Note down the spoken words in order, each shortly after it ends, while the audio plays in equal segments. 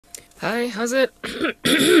Hi, how's it?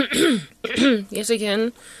 Yet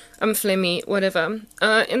again, I'm phlegmy, whatever.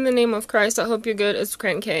 In the name of Christ, I hope you're good. It's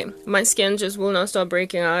cranky. My skin just will not stop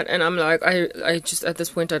breaking out, and I'm like, I just, at this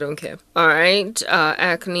point, I don't care. Alright,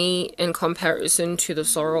 acne in comparison to the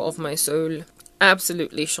sorrow of my soul.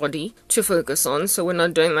 Absolutely shoddy to focus on, so we're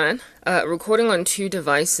not doing that. Recording on 2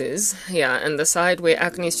 devices, yeah, and the side where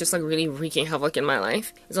acne is just like really wreaking havoc in my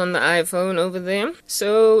life is on the iPhone over there.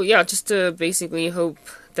 So yeah, just to basically hope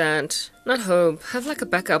that, not hope, have like a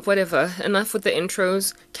backup, whatever. Enough with the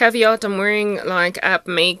intros. Caveat, I'm wearing like app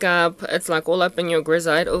makeup. It's like all up in your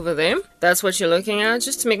grizzide over there. That's what you're looking at,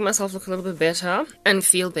 just to make myself look a little bit better and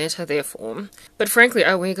feel better therefore. But frankly,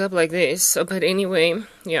 I wake up like this. But anyway,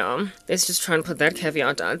 yeah, let's just try and put that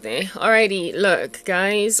caveat out there. Alrighty, look,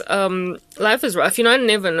 guys, life is rough. You know, I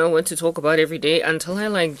never know what to talk about every day until I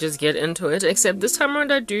like just get into it. Except this time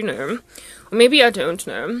around I do know. Or maybe I don't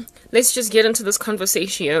know. Let's just get into this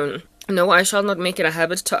conversation. No, I shall not make it a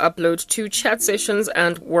habit to upload 2 chat sessions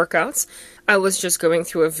and workouts. I was just going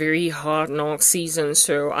through a very hard knock season,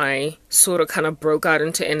 so I sort of kind of broke out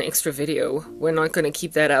into an extra video. We're not going to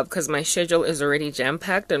keep that up because my schedule is already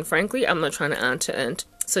jam-packed, and frankly, I'm not trying to add to it.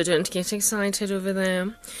 So don't get excited over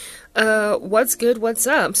there. What's good? What's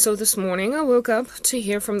up? So this morning I woke up to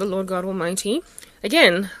hear from the Lord God Almighty.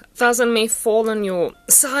 Again, 1,000 may fall on your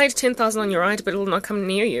side, 10,000 on your right, but it will not come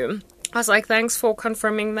near you. I was like, thanks for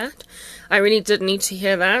confirming that. I really did need to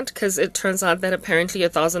hear that, because it turns out that apparently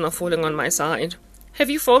 1,000 are falling on my side. Have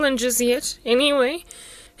you fallen just yet? Anyway.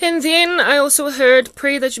 And then I also heard,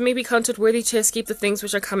 pray that you may be counted worthy to escape the things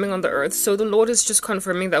which are coming on the earth. So the Lord is just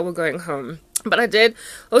confirming that we're going home. But I did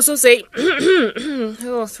also say,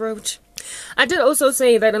 oh, throat. I did also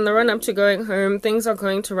say that in the run-up to going home, things are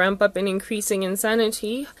going to ramp up in increasing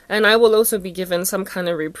insanity, and I will also be given some kind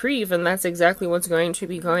of reprieve, and that's exactly what's going to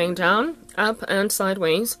be going down, up and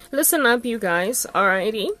sideways. Listen up, you guys,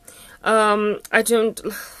 alrighty?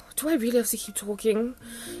 Do I really have to keep talking?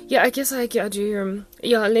 Yeah, I guess I do.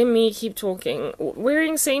 Yeah, let me keep talking.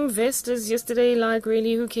 Wearing same vest as yesterday, like,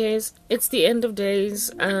 really, who cares? It's the end of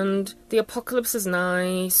days, and the apocalypse is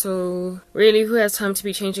nigh, so really, who has time to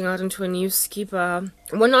be changing out into a new skipper?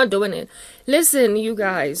 We're not doing it. Listen, you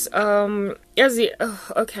guys,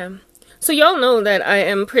 okay. So y'all know that I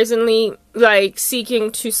am presently, like,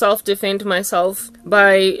 seeking to self-defend myself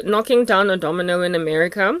by knocking down a domino in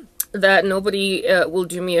America. That nobody will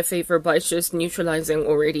do me a favor by just neutralizing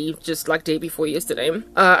already, just like day before yesterday.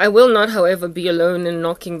 I will not, however, be alone in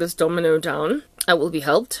knocking this domino down. I will be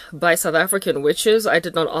helped by South African witches. I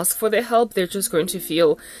did not ask for their help. They're just going to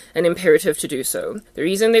feel an imperative to do so. The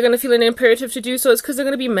reason they're going to feel an imperative to do so is because they're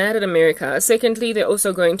going to be mad at America. Secondly, they're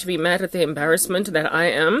also going to be mad at the embarrassment that I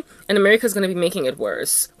am. And America's going to be making it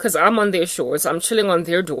worse. Because I'm on their shores. I'm chilling on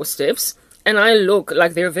their doorsteps. And I look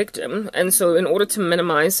like their victim, and so in order to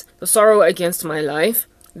minimize the sorrow against my life,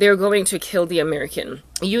 they're going to kill the American.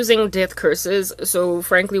 Using death curses, so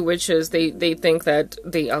frankly witches, they think that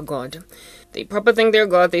they are God. They proper think they're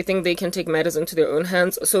God, they think they can take matters into their own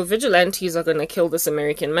hands, so vigilantes are gonna kill this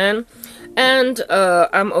American man, and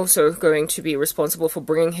I'm also going to be responsible for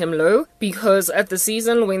bringing him low, because at the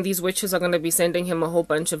season when these witches are gonna be sending him a whole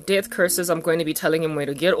bunch of death curses, I'm going to be telling him where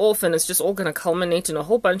to get off, and it's just all gonna culminate in a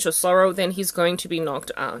whole bunch of sorrow, then he's going to be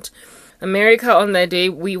knocked out. America on that day,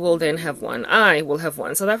 we will then have won. I will have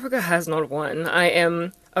won. South Africa has not won. I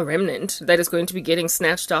am a remnant that is going to be getting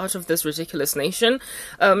snatched out of this ridiculous nation.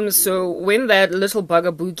 So when that little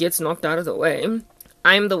bugaboo gets knocked out of the way,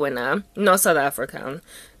 I'm the winner, not South Africa.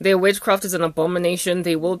 Their witchcraft is an abomination.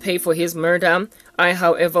 They will pay for his murder. I,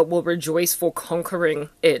 however, will rejoice for conquering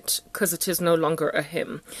it, because it is no longer a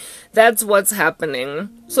him. That's what's happening.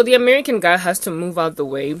 So the American guy has to move out the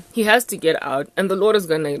way. He has to get out, and the Lord is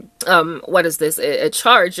going to,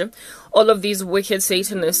 charge all of these wicked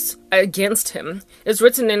Satanists against him. It's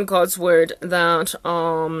written in God's word that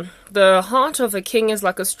the heart of a king is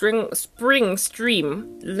like a spring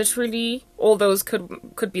stream. Literally, all those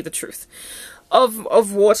could be the truth.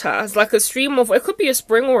 Of water. It's like a stream of, it could be a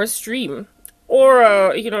spring or a stream. Or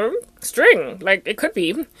a, string. Like, it could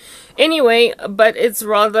be. Anyway, but it's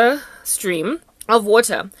rather stream of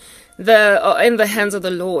water. In the hands of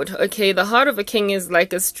the Lord. Okay, the heart of a king is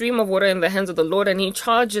like a stream of water in the hands of the Lord, and he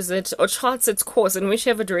charges it, or charts its course in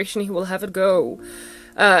whichever direction he will have it go.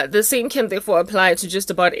 The same can therefore apply to just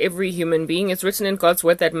about every human being. It's written in God's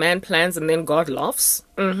word that man plans and then God laughs.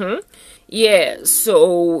 Yeah,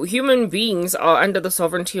 so human beings are under the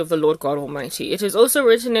sovereignty of the Lord God Almighty. It is also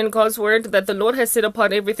written in God's word that the Lord has set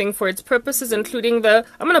apart everything for its purposes, including I'm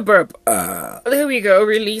gonna burp. There we go,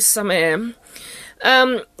 release some air.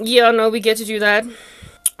 Yeah, no, we get to do that.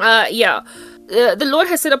 Yeah. the Lord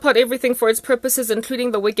has set apart everything for its purposes,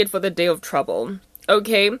 including the wicked for the day of trouble.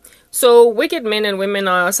 Okay, so wicked men and women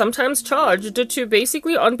are sometimes charged to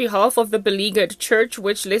basically on behalf of the beleaguered church,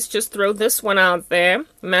 which let's just throw this one out there,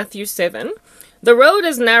 Matthew 7. The road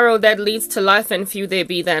is narrow that leads to life, and few there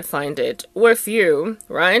be that find it. We're few,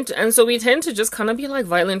 right? And so we tend to just kind of be like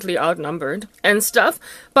violently outnumbered and stuff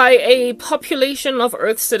by a population of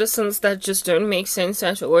Earth citizens that just don't make sense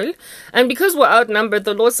at all. And because we're outnumbered,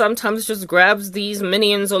 the Lord sometimes just grabs these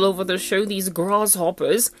minions all over the show, these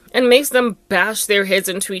grasshoppers, and makes them bash their heads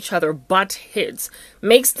into each other, butt heads.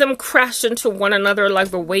 Makes them crash into one another like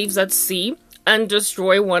the waves at sea and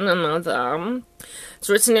destroy one another. It's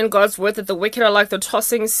written in God's word that the wicked are like the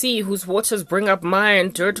tossing sea, whose waters bring up mire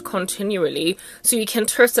and dirt continually. So you can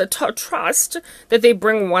trust that they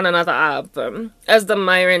bring one another up, as the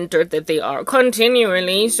mire and dirt that they are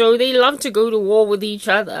continually. So they love to go to war with each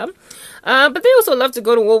other. But they also love to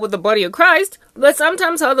go to war with the body of Christ. But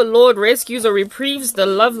sometimes how the Lord rescues or reprieves the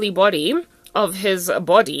lovely body of his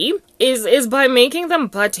body is by making them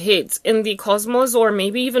butt heads in the cosmos, or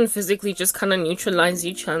maybe even physically just kind of neutralize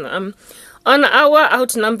each other on our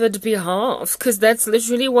outnumbered behalf, because that's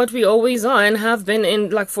literally what we always are and have been in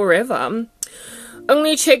like forever.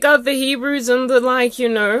 Only check out the Hebrews in the, like, you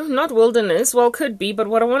know, not wilderness, well, could be, but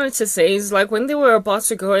what I wanted to say is, like, when they were about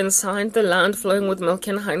to go inside the land flowing with milk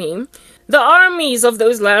and honey, the armies of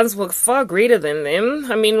those lands were far greater than them.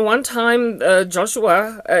 I mean, one time,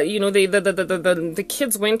 Joshua, you know, the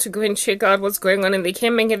kids went to go and check out what's going on, and they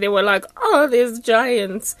came back and they were like, oh, there's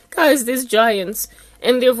giants. Guys, there's giants.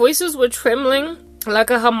 And their voices were trembling like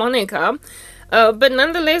a harmonica. But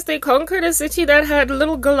nonetheless, they conquered a city that had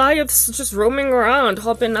little Goliaths just roaming around,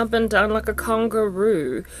 hopping up and down like a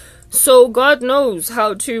kangaroo. So God knows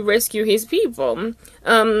how to rescue his people.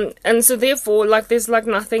 And so therefore, like, there's like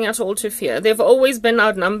nothing at all to fear. They've always been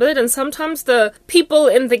outnumbered, and sometimes the people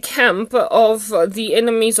in the camp of the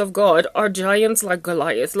enemies of God are giants like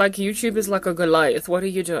Goliath. Like, YouTube is like a Goliath. What are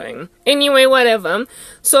you doing? Anyway, whatever.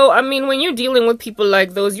 So, I mean, when you're dealing with people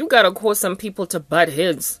like those, you gotta cause some people to butt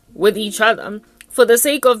heads with each other. For the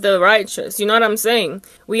sake of the righteous, you know what I'm saying?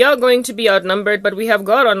 We are going to be outnumbered, but we have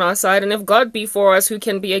God on our side, and if God be for us, who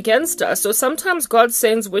can be against us? So sometimes God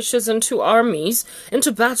sends wishes into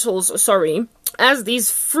battles, as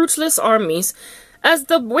these fruitless armies, as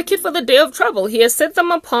the wicked for the day of trouble. He has set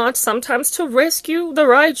them apart, sometimes to rescue the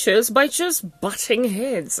righteous by just butting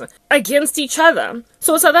heads against each other.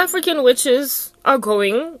 So South African witches are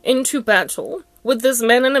going into battle with this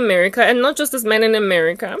man in America, and not just this man in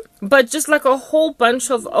America, but just like a whole bunch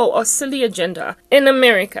of, a silly agenda in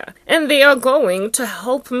America. And they are going to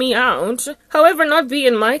help me out, however, not be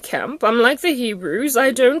in my camp. I'm like the Hebrews, I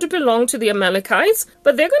don't belong to the Amalekites,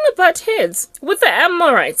 but they're gonna butt heads with the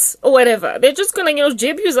Amorites, or whatever. They're just gonna,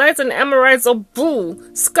 Jebusites and Amorites are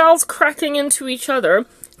skulls cracking into each other,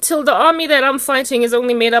 till the army that I'm fighting is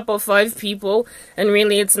only made up of 5 people, and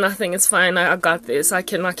really it's nothing, it's fine, I got this, I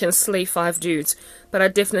can slay 5 dudes, but I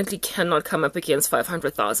definitely cannot come up against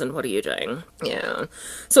 500,000, what are you doing? Yeah.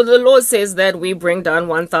 So the Lord says that we bring down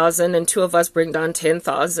 1,000, and 2 of us bring down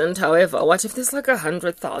 10,000, however, what if there's like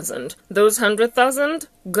 100,000? Those 100,000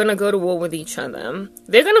 gonna go to war with each other.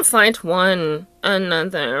 They're gonna fight one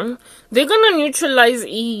another. They're gonna neutralize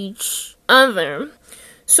each other.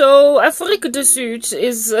 So, Afrika du Sud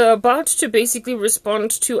is about to basically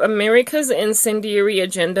respond to America's incendiary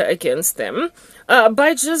agenda against them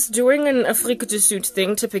by just doing an Afrika du Sud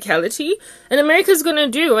thing, typicality. And America's gonna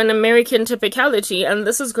do an American typicality, and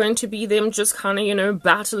this is going to be them just kind of,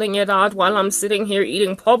 battling it out while I'm sitting here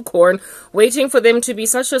eating popcorn, waiting for them to be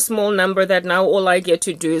such a small number that now all I get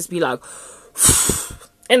to do is be like,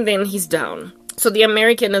 and then he's down. So the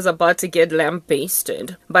American is about to get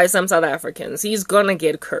lambasted by some South Africans. He's gonna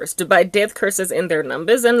get cursed by death curses in their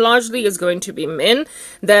numbers, and largely is going to be men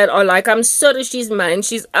that are like, I'm sorry, she's mine,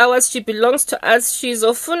 she's ours, she belongs to us, she's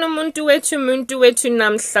ofuna muntu wethu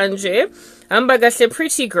namhlanje. Ambagahle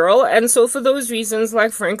pretty girl, and so for those reasons,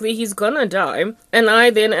 like, frankly, he's gonna die, and I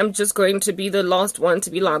then am just going to be the last one to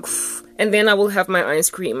be like, and then I will have my ice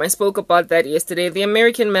cream. I spoke about that yesterday. The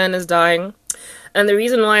American man is dying. And the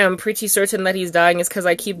reason why I'm pretty certain that he's dying is because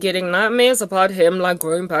I keep getting nightmares about him, like,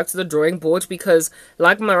 going back to the drawing board, because,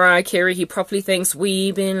 like Mariah Carey, he probably thinks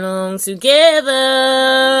we belong together.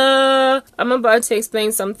 I'm about to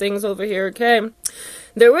explain some things over here, okay?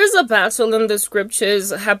 There is a battle in the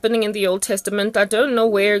scriptures happening in the Old Testament. I don't know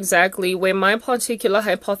where exactly, where my particular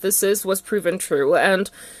hypothesis was proven true, and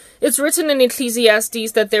it's written in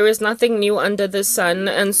Ecclesiastes that there is nothing new under the sun,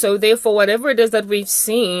 and so therefore whatever it is that we've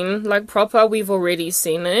seen, like proper, we've already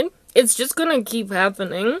seen it. it's just gonna keep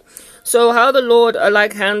happening. So how the Lord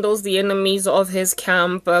handles the enemies of his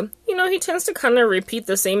camp, he tends to kind of repeat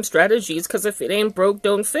the same strategies, because if it ain't broke,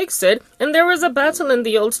 don't fix it. And there was a battle in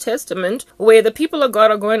the Old Testament where the people of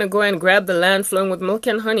God are going to go and grab the land flowing with milk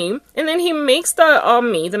and honey, and then he makes the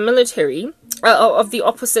army, the military, of the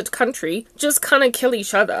opposite country just kind of kill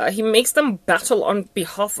each other. He makes them battle on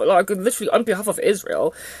behalf, literally on behalf of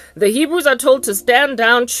Israel. The Hebrews are told to stand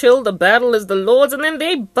down, chill, the battle is the Lord's, and then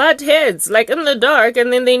they butt heads, in the dark,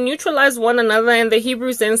 and then they neutralize one another, and the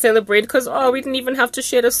Hebrews then celebrate because, we didn't even have to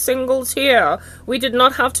shed a single tear. We did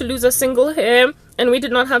not have to lose a single hair, and we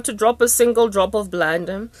did not have to drop a single drop of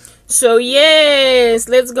blood. So yes,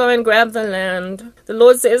 let's go and grab the land. The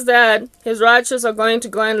Lord says that his righteous are going to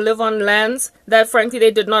go and live on lands that frankly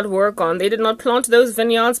they did not work on. They did not plant those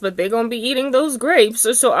vineyards, but they're going to be eating those grapes.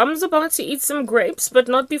 So I'm about to eat some grapes, but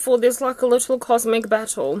not before there's a little cosmic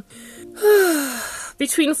battle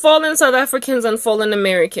between fallen South Africans and fallen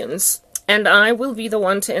Americans. And I will be the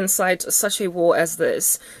one to incite such a war as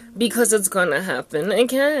this, because it's gonna happen.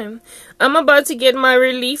 Okay, I'm about to get my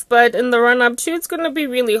relief, but in the run-up to it's gonna be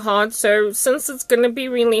really hard. So since it's gonna be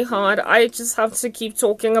really hard, I just have to keep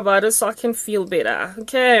talking about it so I can feel better.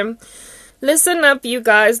 Okay, listen up, you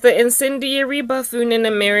guys. The incendiary buffoon in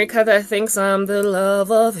America that thinks I'm the love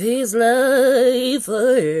of his life,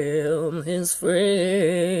 I am his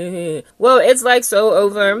friend. Well, it's so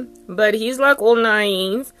over, but he's all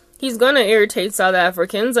naive. He's gonna irritate South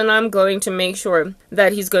Africans, and I'm going to make sure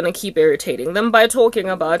that he's gonna keep irritating them by talking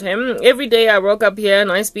about him. Every day I walk up here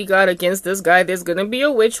and I speak out against this guy, there's gonna be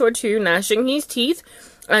a witch or two gnashing his teeth,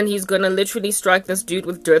 and he's gonna literally strike this dude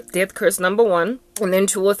with death curse number 1, and then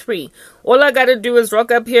 2 or 3. All I gotta do is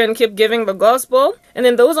rock up here and keep giving the gospel, and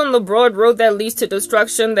then those on the broad road that leads to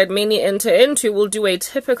destruction that many enter into will do a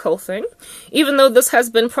typical thing. Even though this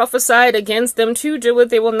has been prophesied against them to do it,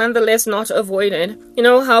 they will nonetheless not avoid it. You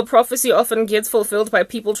know how prophecy often gets fulfilled by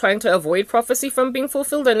people trying to avoid prophecy from being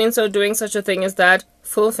fulfilled, and in so doing, such a thing as that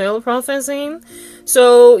fulfill prophecy?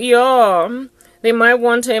 So, yeah. They might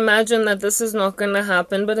want to imagine that this is not gonna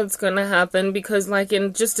happen, but it's gonna happen because,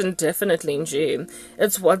 indefinitely,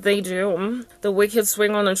 it's what they do. The wicked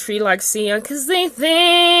swing on a tree like Sia, cause they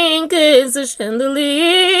think it's a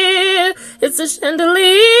chandelier. It's a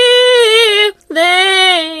chandelier.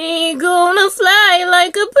 They gonna fly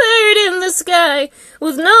like a bird in the sky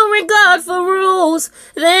with no regard for rules.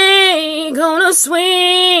 They gonna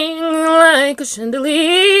swing like a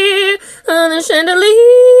chandelier on a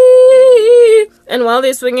chandelier. And while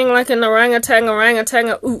they're swinging like an orangutan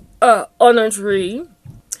on a tree,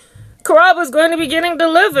 Karaba's going to be getting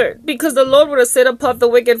delivered because the Lord would have set apart the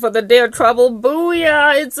wicked for the day of trouble.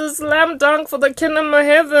 Booyah! It's a slam dunk for the kingdom of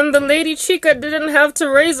heaven. The Lady Chica didn't have to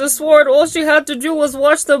raise a sword. All she had to do was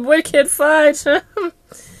watch the wicked fight.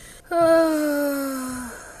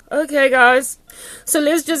 Okay, guys. So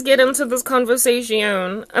let's just get into this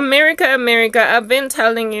conversation. America, I've been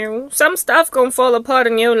telling you, some stuff gonna fall apart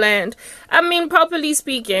in your land. I mean, properly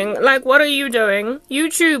speaking, what are you doing?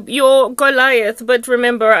 YouTube, you're Goliath, but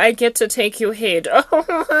remember, I get to take your head.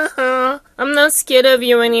 I'm not scared of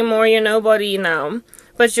you anymore, you're nobody now.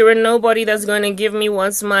 But you're a nobody that's gonna give me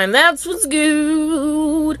what's mine. That's what's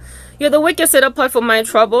good. You're the wicked set apart for my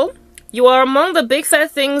trouble. You are among the big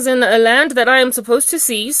fat things in a land that I am supposed to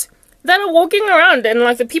seize, that are walking around, and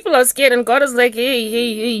the people are scared, and God is like,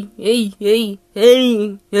 hey.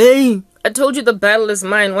 I told you the battle is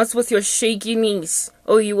mine. What's with your shaky knees?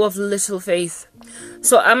 Oh, you of little faith.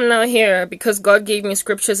 So I'm now here because God gave me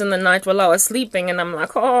scriptures in the night while I was sleeping, and I'm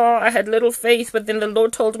like, oh, I had little faith, but then the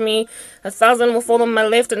Lord told me 1,000 will fall on my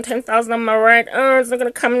left and 10,000 on my right. It's not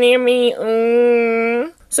gonna come near me.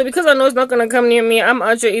 So because I know it's not gonna come near me, I'm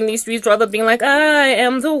out here in these streets rather being like, I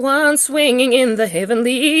am the one swinging in the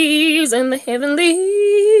heavenlies,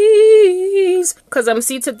 because I'm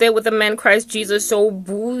seated there with the man Christ Jesus, so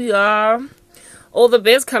booyah. All the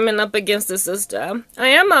bears coming up against the sister. I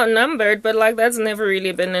am outnumbered, but that's never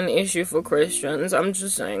really been an issue for Christians. I'm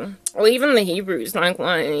just saying. Or even the Hebrews,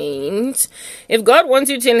 what? If God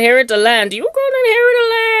wants you to inherit a land, you're gonna inherit a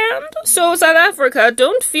land. So South Africa,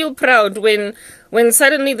 don't feel proud when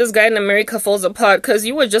suddenly this guy in America falls apart, because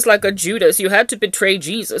you were just like a Judas. You had to betray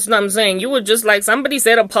Jesus. You know what I'm saying? You were just like somebody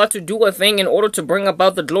set apart to do a thing in order to bring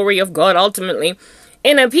about the glory of God ultimately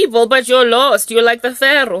in a people, but you're lost. You're like the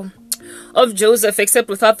Pharaoh. of Joseph, except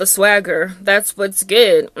without the swagger. That's what's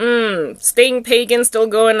good. Staying pagan, still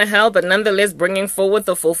going to hell, but nonetheless bringing forward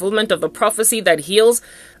the fulfillment of the prophecy that heals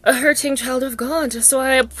a hurting child of God. So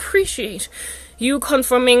I appreciate you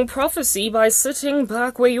confirming prophecy by sitting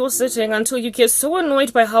back where you're sitting until you get so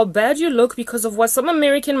annoyed by how bad you look because of what some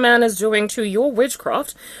American man is doing to your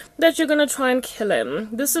witchcraft that you're gonna try and kill him.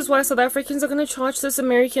 This is why South Africans are gonna charge this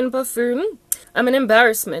American buffoon. I'm an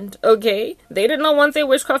embarrassment, okay? They did not want their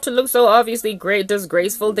witchcraft to look so obviously great,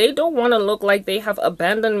 disgraceful. They don't want to look like they have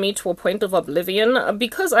abandoned me to a point of oblivion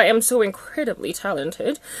because I am so incredibly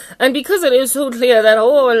talented. And because it is so clear that,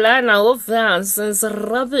 oh, Lana, oh, Vance is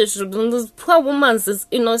rubbish. This poor woman is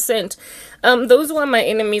innocent. Those who are my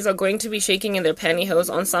enemies are going to be shaking in their pantyhose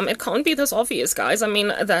on some. It can't be this obvious, guys. I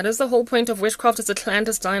mean, that is the whole point of witchcraft. It's a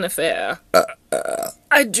clandestine affair.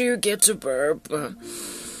 I do get to burp.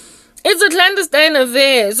 It's a clandestine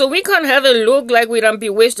affair, so we can't have it look like we done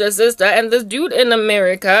bewitched a sister, and this dude in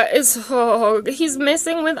America is, he's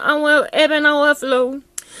messing with our ebb and our flow.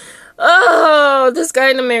 Oh, this guy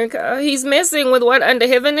in America, he's messing with what under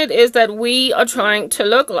heaven it is that we are trying to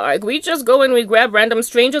look like. We just go and we grab random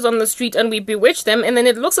strangers on the street and we bewitch them, and then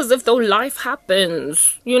it looks as if though life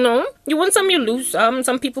happens, you know? You win some, you lose some.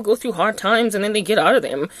 Some people go through hard times and then they get out of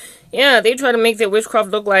them. Yeah, they try to make their witchcraft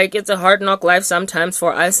look like it's a hard knock life sometimes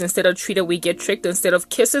for us. Instead of treated, we get tricked. Instead of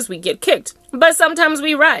kisses, we get kicked. But sometimes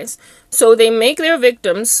we rise. So they make their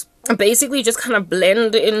victims basically just kind of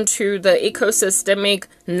blend into the ecosystemic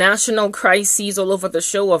national crises all over the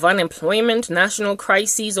show of unemployment, national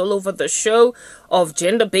crises all over the show of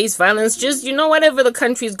gender-based violence, just, you know, whatever the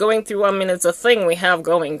country's going through. I mean, it's a thing we have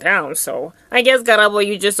going down. So I guess, Garabo,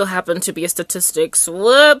 you just so happen to be a statistics.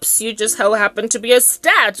 Whoops, you just so happen to be a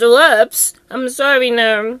stat. Whoops. I'm sorry,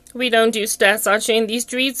 no, we don't do stats, Archie, in these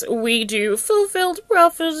streets. We do fulfilled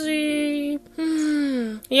prophecy.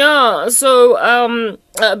 Yeah, so,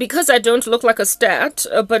 because I don't look like a stat,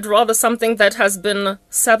 but rather something that has been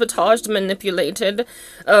sabotaged, manipulated,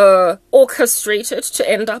 orchestrated to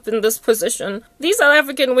end up in this position. These South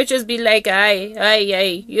African witches be like,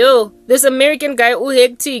 aye, yo, this American guy,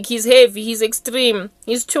 hectic, he's heavy, he's extreme,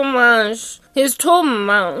 he's too much. He's too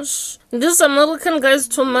much. This American guy's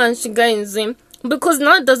too much, guys. Because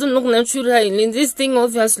now it doesn't look natural. This thing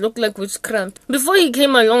obviously look like witchcraft. Before he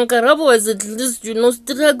came along, Karabo was at least, you know,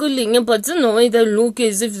 struggling. But in a way that look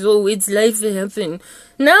as if though it's life happening.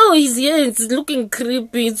 Now he's here, it's looking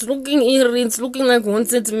creepy, it's looking eerie, it's looking like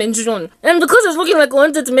haunted mansion. And because it's looking like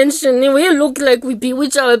haunted mansion, we look like we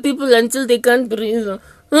bewitch our people until they can't breathe.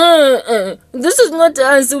 This is not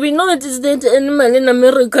us. We know it is that animal in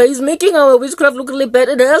America. He's making our witchcraft look really bad.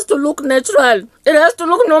 It has to look natural. It has to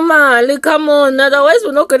look normal. Come on. Otherwise,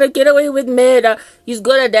 we're not gonna get away with murder. He's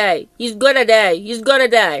gonna die. He's gonna die. He's gonna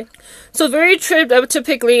die. So very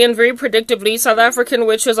typically and very predictably, South African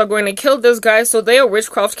witches are going to kill this guy so their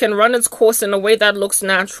witchcraft can run its course in a way that looks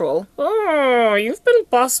natural. Oh, you've been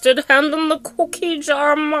busted. Hand in the cookie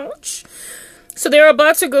jar much. So they're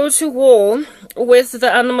about to go to war with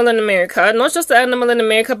the animal in America. Not just the animal in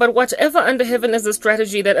America, but whatever under heaven is the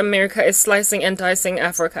strategy that America is slicing and dicing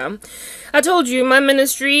Africa. I told you, my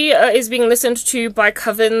ministry is being listened to by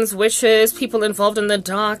covens, witches, people involved in the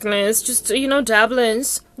darkness, just, you know,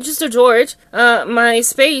 dabblers. Just adore it. My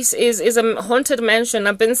space is a haunted mansion.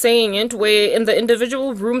 I've been saying it, where in the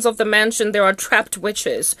individual rooms of the mansion there are trapped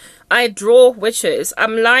witches. I draw witches.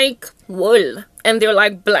 I'm like wool. And they're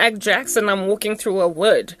like blackjacks, and I'm walking through a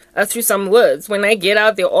wood, through some woods. When I get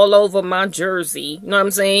out, they're all over my jersey. You know what I'm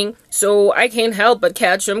saying? So I can't help but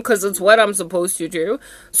catch them, because it's what I'm supposed to do.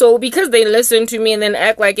 So because they listen to me and then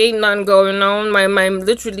act like ain't none going on, my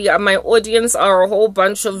audience are a whole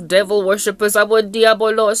bunch of devil worshippers. Abo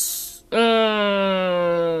diabolos.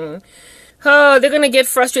 Oh, they're gonna get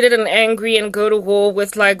frustrated and angry and go to war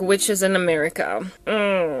with, like, witches in America.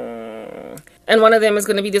 And one of them is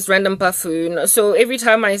going to be this random buffoon. So every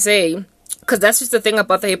time I say, because that's just the thing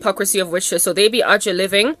about the hypocrisy of witches. So they be out here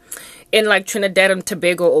living in like Trinidad and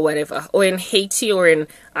Tobago or whatever. Or in Haiti or in,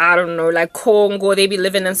 I don't know, like Congo. They be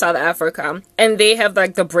living in South Africa. And they have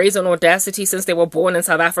like the brazen audacity since they were born in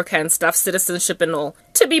South Africa and stuff, citizenship and all,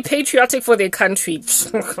 to be patriotic for their country.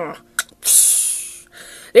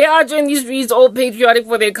 They are in these streets all patriotic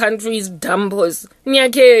for their countries, dumbos.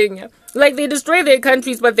 Like, they destroy their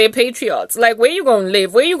countries, but they're patriots. Like, where you gonna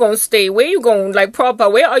live? Where you gonna stay? Where you gonna, like, proper?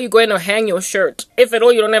 Where are you going to hang your shirt? If at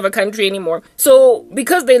all you don't have a country anymore. So,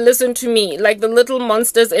 because they listen to me, like the little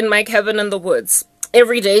monsters in my cabin in the woods,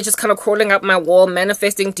 every day just kind of crawling up my wall,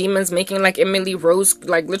 manifesting demons, making like Emily Rose,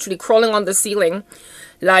 like literally crawling on the ceiling.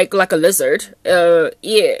 like a lizard.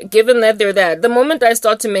 Yeah, given that they're that, the moment I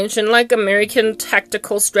start to mention like American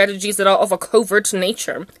tactical strategies that are of a covert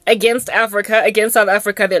nature against Africa, against South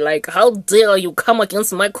Africa, they're like, how dare you come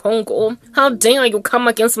against my Congo? How dare you come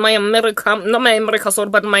against my America, not my America, sorry,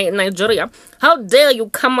 but my Nigeria? How dare you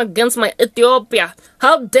come against my Ethiopia?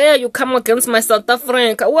 How dare you come against my South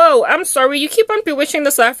Africa? Whoa, I'm sorry, you keep on bewitching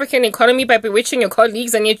the South African economy by bewitching your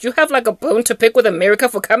colleagues, and yet you have like a bone to pick with America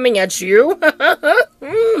for coming at you?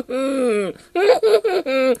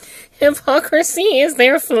 Hypocrisy is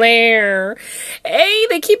their flair. Hey,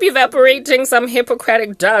 they keep evaporating some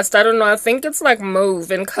Hippocratic dust. I don't know, I think it's like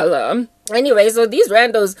mauve in color. Anyway, so these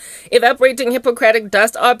randos evaporating Hippocratic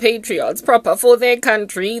dust are patriots proper for their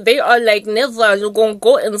country. They are like, never, you're gonna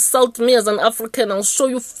go insult me as an African. I'll show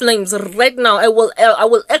you flames right now. I will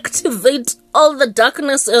activate all the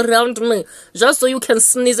darkness around me just so you can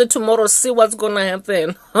sneeze it tomorrow. See what's gonna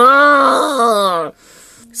happen.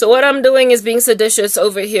 So what I'm doing is being seditious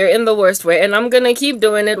over here in the worst way, and I'm gonna keep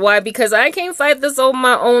doing it. Why? Because I can't fight this on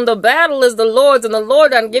my own. The battle is the Lord's, and the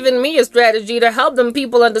Lord done given me a strategy to help them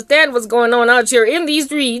people understand what's going on out here in these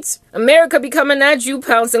streets. America be coming at you,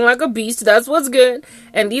 pouncing like a beast. That's what's good.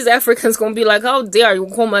 And these Africans gonna be like, how dare you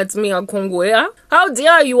come at me in Congo, yeah? How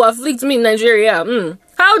dare you afflict me in Nigeria?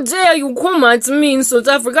 How dare you come at me in South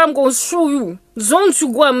Africa? I'm gonna show you. Don't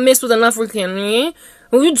you go and mess with an African, eh?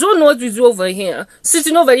 You don't know what we do over here.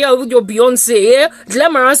 Sitting over here with your Beyonce, eh?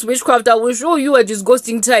 Glamorous witchcraft. I will show you a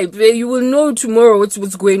disgusting type, eh? You will know tomorrow what's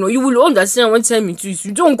going on. You will understand what time it is.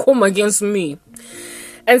 You don't come against me.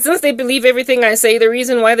 And since they believe everything I say, the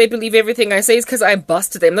reason why they believe everything I say is because I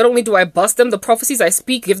bust them. Not only do I bust them, the prophecies I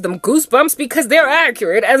speak give them goosebumps because they're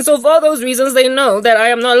accurate. And so for those reasons, they know that I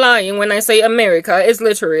am not lying when I say America is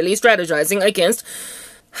literally strategizing against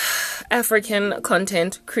African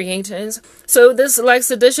content creators. So this like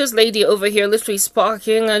seditious lady over here literally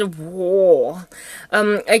sparking a war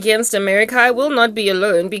against America. I will not be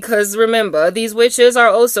alone, because remember, these witches are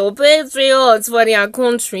also patriots for their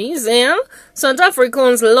countries. South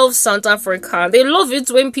Africans love South Africa. They love it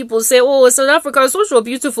when people say, oh, South Africa is such a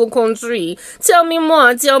beautiful country. Tell me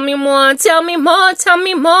more, tell me more, tell me more, tell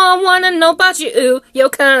me more. Wanna know about you. Your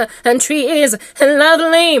country is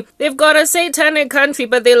lovely. They've got a satanic country,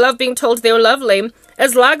 but they love being told they're lovely.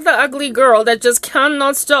 It's like the ugly girl that just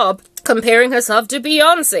cannot stop comparing herself to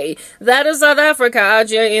Beyonce. That is South Africa out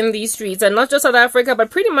here in these streets. And not just South Africa, but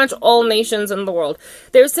pretty much all nations in the world.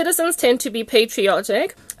 Their citizens tend to be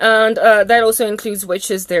patriotic. And that also includes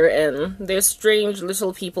witches therein. They're strange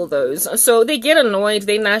little people, those. So they get annoyed,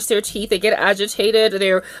 they gnash their teeth, they get agitated,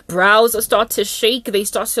 their brows start to shake, they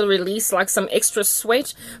start to release like some extra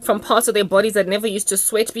sweat from parts of their bodies that never used to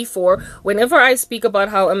sweat before. Whenever I speak about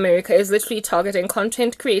how America is literally targeting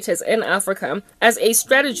content creators in Africa as a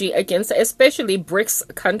strategy against especially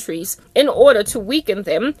BRICS countries in order to weaken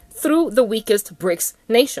them through the weakest BRICS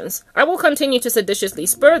nations. I will continue to seditiously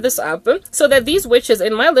spur this up so that these witches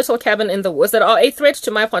in my little cabin in the woods that are a threat to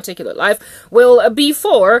my particular life will,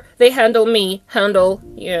 before they handle me, handle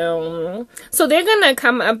you. So they're gonna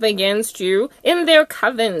come up against you in their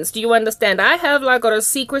covens. Do you understand? I have like got a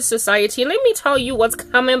secret society. Let me tell you what's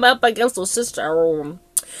coming up against your sister.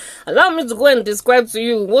 Allow me to go and describe to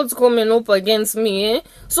you what's coming up against me,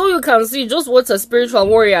 so you can see just what a spiritual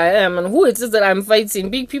warrior I am and who it is that I'm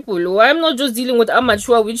fighting. Big people, I'm not just dealing with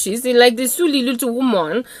amateur witches. Like the silly little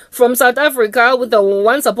woman from South Africa with the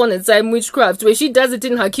once upon a time witchcraft where she does it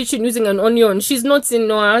in her kitchen using an onion. She's not in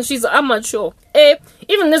Noah, she's amateur.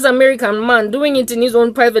 Even this American man doing it in his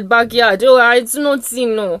own private backyard, it's not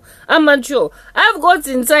no amateur. I've got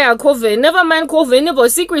entire coven, never mind coven,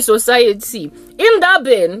 but secret society in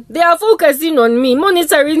Durban. They are focusing on me,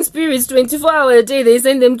 monitoring spirits 24 hours a day. They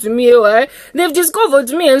send them to me. They've discovered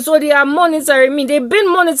me, and so they are monitoring me. They've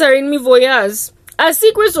been monitoring me for years. A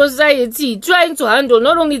secret society trying to handle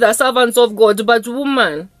not only the servants of God, but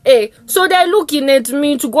women. So they're looking at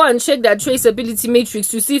me to go and check their traceability matrix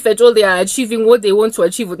to see if at all they are achieving what they want to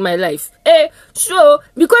achieve with my life. So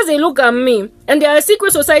because they look at me and they are a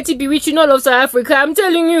secret society bewitching all of South Africa, I'm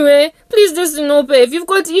telling you, please listen up. If you've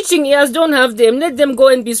got itching ears, don't have them. Let them go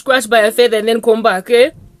and be scratched by a feather and then come back.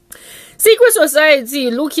 Secret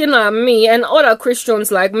society looking at me and other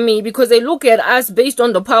Christians like me because they look at us based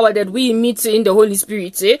on the power that we emit in the Holy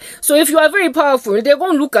Spirit. So if you are very powerful, they're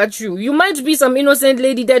going to look at you. You might be some innocent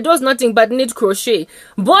lady that does nothing but knit crochet.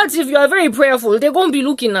 But if you are very prayerful, they're going to be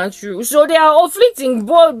looking at you. So they are afflicting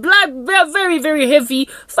very, very heavy,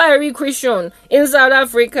 fiery Christian in South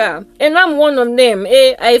Africa. And I'm one of them.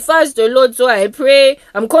 I fast a lot, so I pray.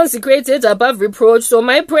 I'm consecrated above reproach. So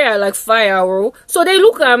my prayer like fire. So they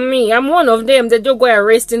look at me. I'm one of them that don't go and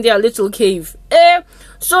rest in their little cave.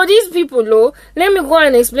 So these people, though, let me go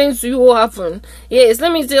and explain to you what happened. Yes,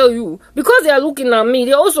 let me tell you. Because they are looking at me,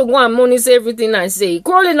 they also go and monitor everything I say.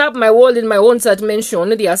 Crawling up my wall in my own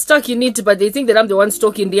mansion. They are stuck in it, but they think that I'm the one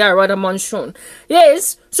stuck in their rather mansion.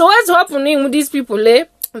 Yes. So what's happening with these people, eh?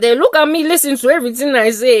 They look at me, listen to everything I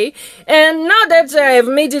say, and now that I've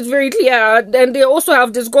made it very clear, then they also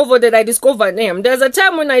have discovered that I discovered them. There's a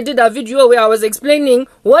time when I did a video where I was explaining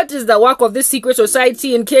what is the work of this secret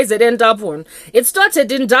society in KZN Durban. It started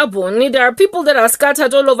in Durban. There are people that are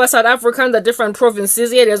scattered all over South Africa and the different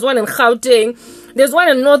provinces. Yeah, there's one in Gauteng, there's one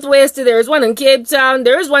in Northwest, there's one in Cape Town,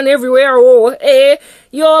 there is one everywhere.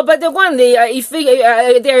 But the one they're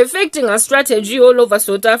effecting a strategy all over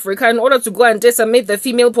South Africa in order to go and decimate the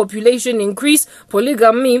female population, increase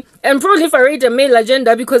polygamy, and proliferate a male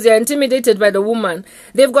agenda because they are intimidated by the woman.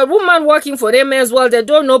 They've got women working for them as well. They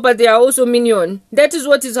don't know, but they are also minion. That is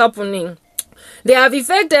what is happening. They have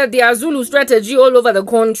effected their Zulu strategy all over the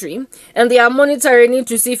country, and they are monitoring it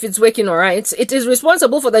to see if it's working alright. It is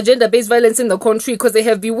responsible for the gender-based violence in the country because they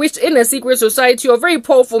have bewitched in a secret society of very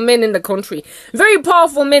powerful men in the country. Very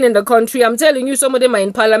powerful men in the country. I'm telling you, some of them are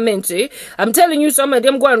in parliament. I'm telling you, some of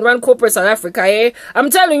them go and run corporate South Africa. I'm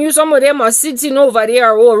telling you, some of them are sitting over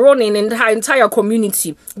there or running an entire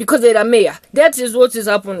community because they're the mayor. That is what is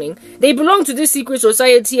happening. They belong to this secret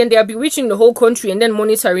society and they are bewitching the whole country and then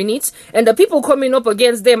monitoring it. And the people coming up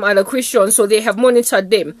against them are the Christians, so they have monitored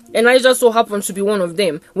them, and I just so happen to be one of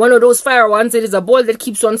them. One of those fire ones. It is a ball that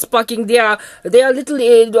keeps on sparking their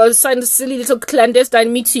little silly little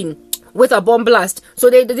clandestine meeting with a bomb blast. So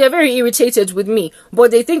they're very irritated with me,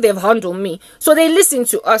 but they think they've handled me. So they listen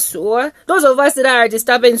to us, those of us that are a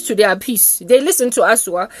disturbance to their peace. They listen to us,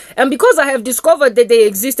 and because I have discovered that they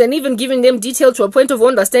exist and even given them detail to a point of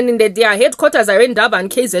understanding that their headquarters are in Durban,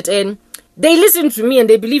 KZN, they listen to me and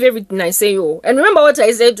they believe everything I say, And remember what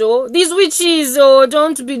I said, These witches,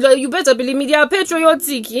 don't be, you better believe me, they are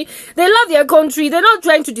patriotic. They love their country. They're not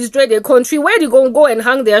trying to destroy their country. Where they gonna go and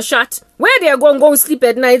hang their shot? Where they are going to go and sleep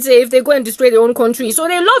at night, if they go and destroy their own country? So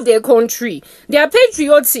they love their country. They are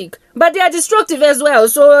patriotic, but they are destructive as well.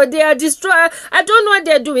 So they are I don't know what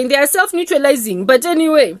they're doing. They are self-neutralizing. But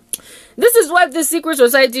anyway, this is what the secret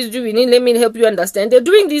society is doing. Let me help you understand. They're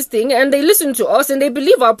doing this thing and they listen to us and they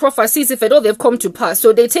believe our prophecies if at all they've come to pass.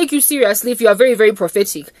 So they take you seriously if you are very, very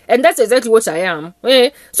prophetic. And that's exactly what I am.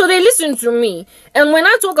 So they listen to me. And when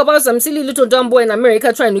I talk about some silly little dumb boy in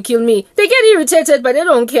America trying to kill me, they get irritated, but they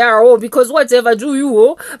don't care, because whatever do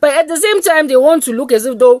you, But at the same time, they want to look as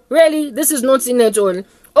if though, really, this is not in at all.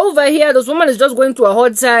 Over here, this woman is just going through a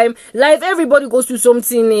hard time. Life, everybody goes through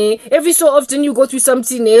something, Every so often you go through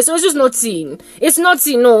something, So it's just not seen. It's not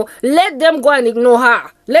seen, no. Let them go and ignore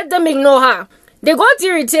her. Let them ignore her. They got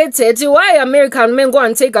irritated why American men go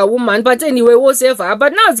and take a woman, but anyway, whatever.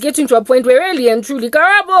 But now it's getting to a point where really and truly,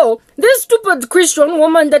 Karabo, this stupid Christian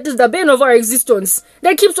woman that is the bane of our existence,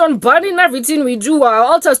 that keeps on burning everything we do, our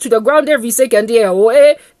altars to the ground every second year.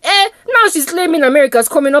 Now she's claiming America's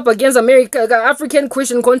coming up against African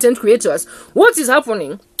Christian content creators. What is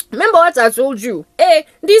happening? Remember what I told you?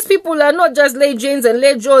 These people are not just lay Janes and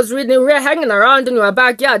lay Joes hanging around in your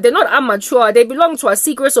backyard. They're not amateur. They belong to a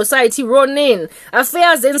secret society running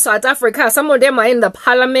affairs in South Africa. Some of them are in the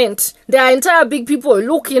parliament. There are entire big people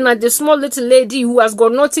looking at the small little lady who has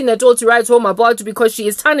got nothing at all to write home about because she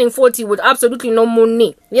is turning 40 with absolutely no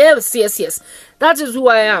money. Yes. That is who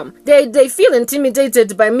I am. They feel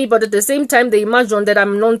intimidated by me, but at the same time, they imagine that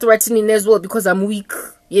I'm non-threatening as well because I'm weak.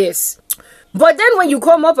 Yes. But then when you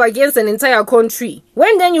come up against an entire country,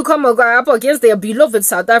 when then you come up against their beloved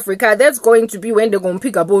South Africa, that's going to be when they're going to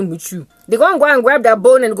pick a bone with you. They're going to go and grab that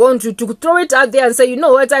bone and going to throw it out there and say, you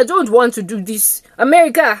know what, I don't want to do this.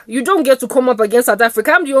 America, you don't get to come up against South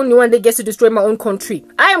Africa. I'm the only one that gets to destroy my own country.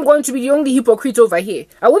 I am going to be the only hypocrite over here.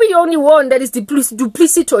 I will be the only one that is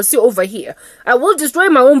duplicitous over here. I will destroy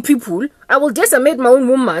my own people. I will decimate my own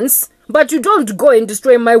women's. But you don't go and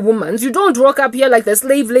destroy my women's. You don't rock up here like the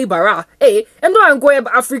slave laborer. And don't go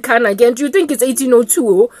African again. Do you think it's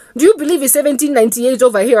 1802? Do you believe it's 1798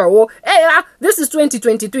 over here? This is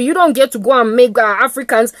 2023. You don't get to go and make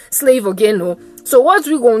Africans slave again. So what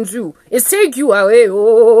we gonna do is take you away.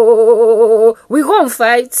 We gonna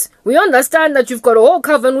fight. We understand that you've got a whole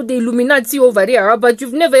coven with the Illuminati over there, but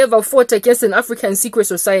you've never ever fought against an African secret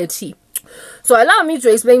society. So allow me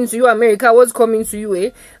to explain to you, America, what's coming to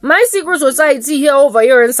you, My secret society over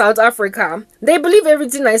here in South Africa, they believe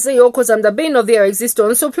everything I say, because I'm the bane of their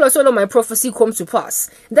existence, so plus all of my prophecy comes to pass.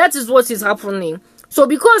 That is what is happening. So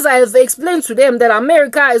because I have explained to them that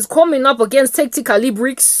America is coming up against tactically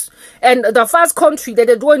BRICS, and the first country that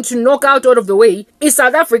they're going to knock out of the way is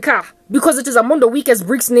South Africa, because it is among the weakest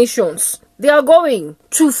BRICS nations. They are going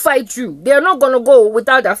to fight you. They are not going to go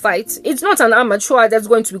without a fight. It's not an amateur that's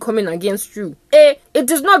going to be coming against you. It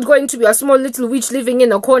is not going to be a small little witch living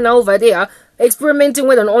in a corner over there experimenting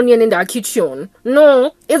with an onion in their kitchen.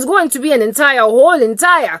 No, it's going to be an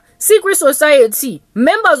entire secret society,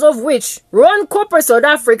 members of which run corporate South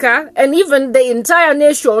Africa and even the entire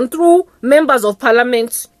nation through members of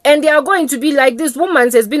parliament. And they are going to be like, this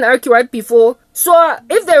woman has been accurate before. So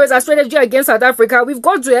if there is a strategy against South Africa, we've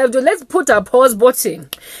got to have to, let's put a pause button.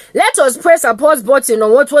 Let us press a pause button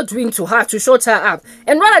on what we're doing to her to shut her up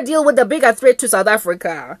and rather deal with the bigger threat to South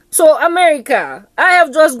Africa. So America, I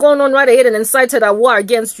have just gone on right ahead and incited a war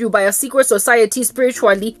against you by a secret society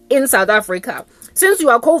spiritually in South Africa. Since you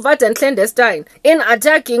are covert and clandestine in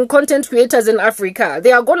attacking content creators in Africa,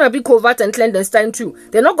 they are going to be covert and clandestine too.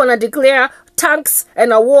 They're not going to declare tanks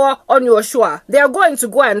and a war on your shore. They are going to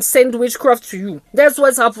go and send witchcraft to you. That's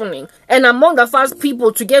what's happening. And among the first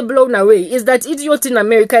people to get blown away is that idiot in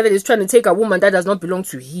America that is trying to take a woman that does not belong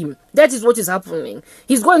to him. That is what is happening.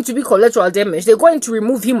 He's going to be collateral damage. They're going to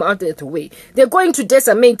remove him out of the way. They're going to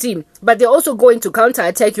decimate him, but they're also going to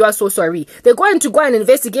counterattack. You are so sorry. They're going to go and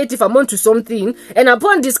investigate if I'm onto something, and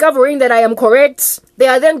upon discovering that I am correct, they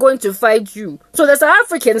are then going to fight you. So the South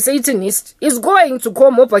African Satanist is going to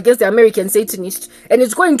come up against the American Satanist, and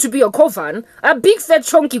it's going to be a coven, a big fat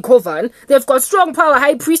chunky coven. They've got strong power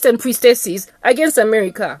high priest and priestesses against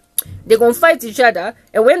America. They're going to fight each other,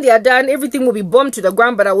 and when they are done, everything will be bombed to the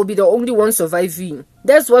ground, but I will be the only one surviving.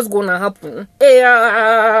 That's what's going to happen.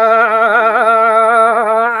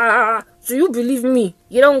 Do you believe me?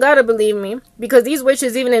 You don't gotta believe me, because these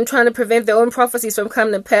witches, even in trying to prevent their own prophecies from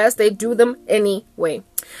coming to pass, they do them anyway.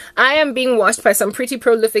 I am being watched by some pretty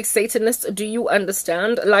prolific Satanists, do you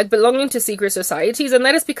understand? Like belonging to secret societies, and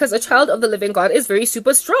that is because a child of the living God is very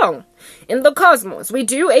super strong. In the cosmos, we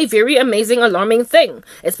do a very amazing, alarming thing,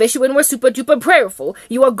 especially when we're super duper prayerful.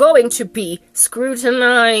 You are going to be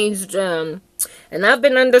scrutinized. And I've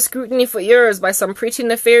been under scrutiny for years by some pretty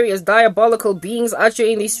nefarious, diabolical beings out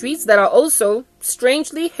here in these streets that are also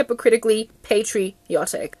strangely, hypocritically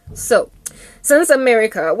patriotic. So, since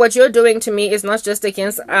America, what you're doing to me is not just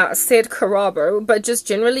against Sid Karaber, but just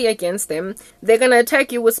generally against them, they're going to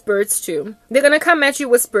attack you with spirits too. They're going to come at you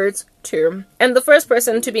with spirits too. And the first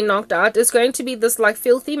person to be knocked out is going to be this like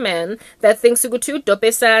filthy man that thinks to go to dope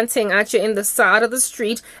something at you in the side of the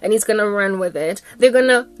street, and he's going to run with it. They're going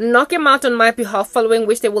to knock him out on my behalf, following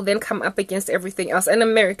which they will then come up against everything else. And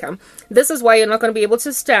America, this is why you're not going to be able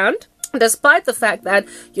to stand. Despite the fact that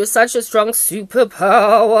you're such a strong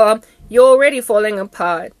superpower, you're already falling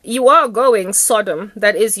apart. You are going Sodom,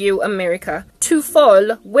 that is you, America, to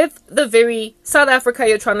fall with the very South Africa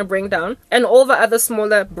you're trying to bring down and all the other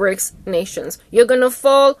smaller BRICS nations. You're going to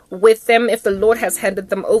fall with them if the Lord has handed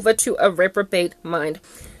them over to a reprobate mind.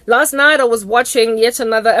 Last night I was watching yet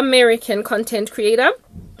another American content creator,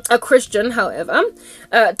 a Christian, however,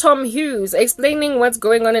 Tom Hughes, explaining what's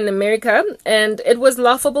going on in America, and it was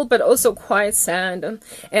laughable but also quite sad.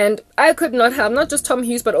 And I could not help, not just Tom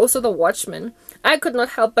Hughes but also the Watchman, I could not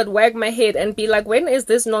help but wag my head and be like, when is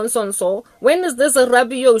this nonsense? So when is this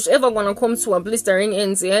Rabbi Yosh ever gonna come to a blistering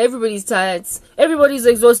end? Everybody's tired, everybody's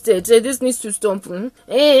exhausted, this needs to stop.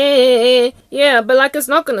 Yeah, but like, it's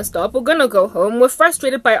not gonna stop. We're gonna go home. We're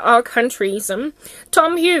frustrated by our countries.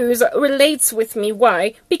 Tom Hughes relates with me.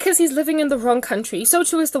 Why? Because he's living in the wrong country. So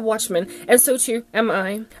too is the Watchman, and so too am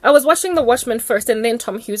I. I was watching the Watchman first and then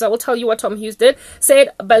Tom Hughes. I will tell you what Tom Hughes did, said,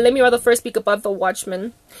 but let me rather first speak about the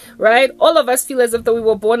Watchman. Right? All of us feel as if though we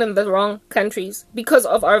were born in the wrong countries because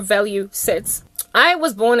of our value sets. I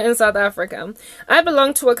was born in South Africa. I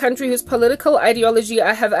belong to a country whose political ideology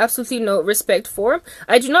I have absolutely no respect for.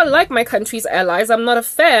 I do not like my country's allies. I'm not a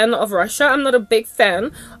fan of Russia. I'm not a big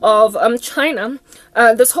fan of China.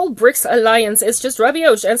 This whole BRICS alliance is just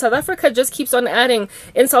rubbish, and South Africa just keeps on adding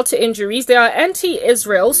insult to injuries. They are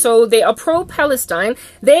anti-Israel, so they are pro-Palestine.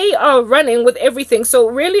 They are running with everything. So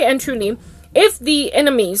really and truly, if the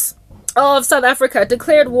enemies of South Africa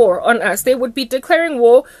declared war on us, they would be declaring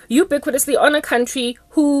war ubiquitously on a country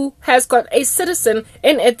who has got a citizen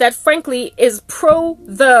in it that frankly is pro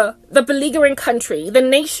the beleaguering country, the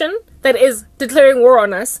nation that is declaring war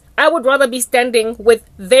on us. I would rather be standing with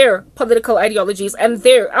their political ideologies and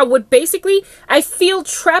I feel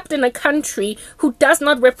trapped in a country who does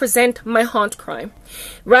not represent my haunt crime.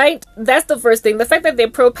 Right? That's the first thing. The fact that they're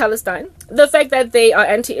pro-Palestine, the fact that they are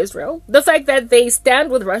anti-Israel, the fact that they stand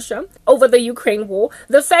with Russia over the Ukraine war,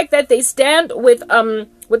 the fact that they stand with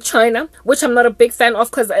with China, which I'm not a big fan of,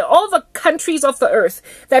 because all the countries of the earth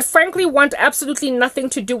that frankly want absolutely nothing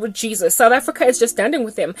to do with Jesus, South Africa is just standing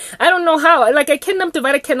with them. I don't know how. Like, a kingdom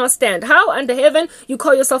divided cannot stand. How under heaven you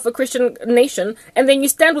call yourself a Christian nation and then you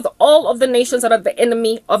stand with all of the nations that are the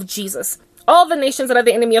enemy of Jesus? All the nations that are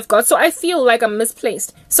the enemy of God. So I feel like I'm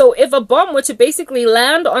misplaced. So if a bomb were to basically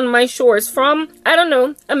land on my shores from, I don't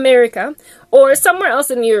know, America or somewhere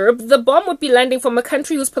else in Europe, the bomb would be landing from a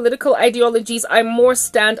country whose political ideologies I more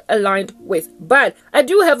stand aligned with. But I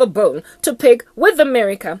do have a bone to pick with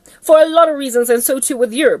America for a lot of reasons, and so too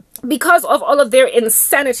with Europe, because of all of their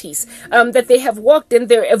insanities that they have walked in,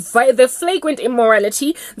 their flagrant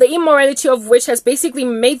immorality, the immorality of which has basically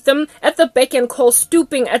made them at the beck and call,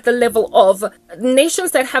 stooping at the level of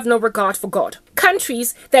nations that have no regard for God,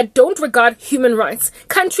 countries that don't regard human rights,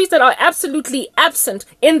 countries that are absolutely absent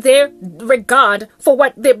in their regard for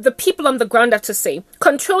what the people on the ground have to say,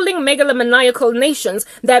 controlling megalomaniacal nations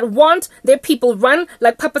that want their people run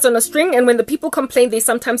like puppets on a string, and when the people complain, they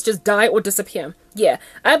sometimes just die or disappear. Yeah,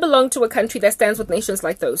 I belong to a country that stands with nations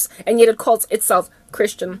like those, and yet it calls itself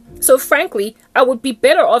Christian. So frankly, I would be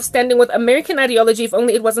better off standing with American ideology if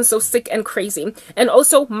only it wasn't so sick and crazy, and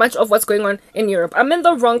also much of what's going on in Europe. I'm in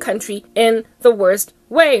the wrong country in the worst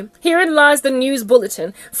way. Herein lies the news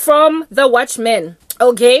bulletin from the Watchmen.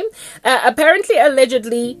 Okay, apparently,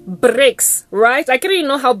 allegedly, BRICS, right? I can already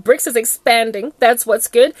know how BRICS is expanding. That's what's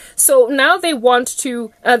good. So now they want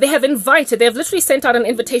to, they have literally sent out an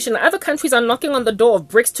invitation. Other countries are knocking on the door of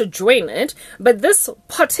BRICS to join it. But this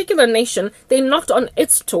particular nation, they knocked on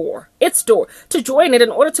its door to join it in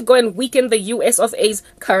order to go and weaken the US of A's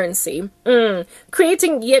currency.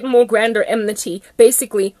 Creating yet more grander enmity,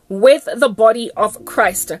 basically, with the body of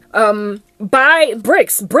Christ. By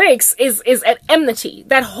BRICS. BRICS is at enmity.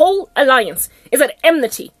 That whole alliance is at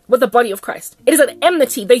enmity with the body of Christ. It is at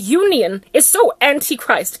enmity. The union is so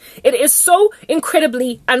anti-Christ. It is so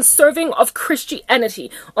incredibly unserving of Christianity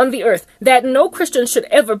on the earth that no Christian should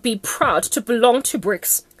ever be proud to belong to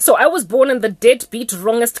BRICS. So I was born in the deadbeat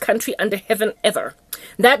wrongest country under heaven ever.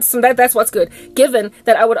 That's what's good, given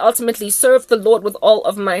that I would ultimately serve the Lord with all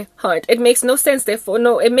of my heart. It makes no sense, therefore,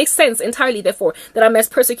 it makes sense entirely, therefore, that I'm as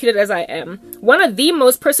persecuted as I am. One of the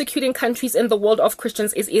most persecuting countries in the world of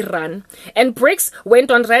Christians is Iran. And BRICS went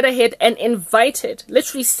on right ahead and invited,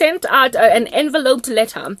 literally sent out an enveloped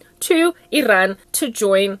letter to Iran to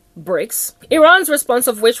join BRICS. Iran's response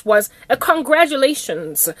of which was a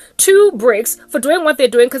congratulations to BRICS for doing what they're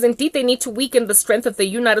doing, because indeed they need to weaken the strength of the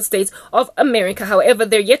United States of America. However,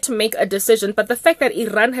 they're yet to make a decision. But the fact that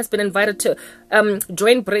Iran has been invited to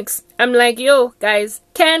join BRICS, I'm like, yo, guys,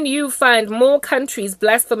 can you find more countries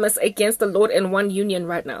blasphemous against the Lord in one union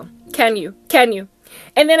right now? Can you? Can you?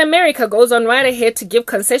 And then America goes on right ahead to give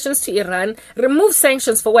concessions to Iran, remove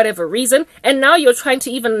sanctions for whatever reason, and now you're trying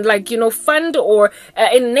to even, fund or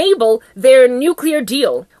enable their nuclear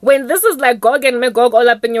deal. When this is like Gog and Magog all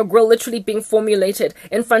up in your grill, literally being formulated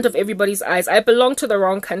in front of everybody's eyes. I belong to the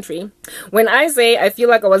wrong country. When I say I feel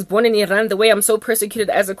like I was born in Iran, the way I'm so persecuted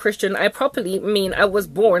as a Christian, I properly mean I was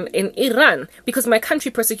born in Iran, because my country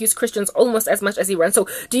persecutes Christians almost as much as Iran. So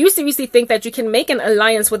do you seriously think that you can make an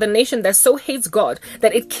alliance with a nation that so hates God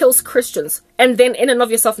that it kills Christians, and then in and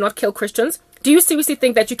of yourself not kill Christians? Do you seriously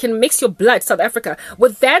think that you can mix your blood, South Africa,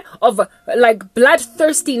 with that of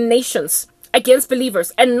bloodthirsty nations against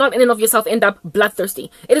believers and not in and of yourself end up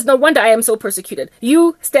bloodthirsty? It is no wonder I am so persecuted.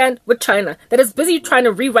 You stand with China that is busy trying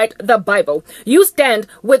to rewrite the Bible. You stand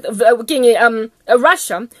with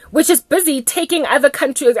Russia, which is busy taking other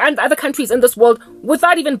countries in this world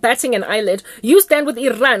without even batting an eyelid. You stand with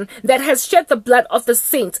Iran that has shed the blood of the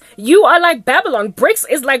saints. You are like Babylon. BRICS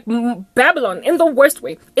is like Babylon in the worst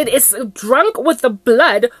way. It is drunk with the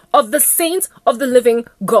blood of the saints of the living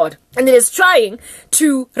God. And it is trying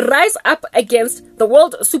to rise up against the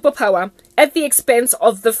world superpower at the expense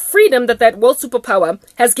of the freedom that world superpower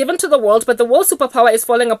has given to the world. But the world superpower is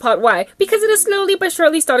falling apart. Why? Because it is slowly but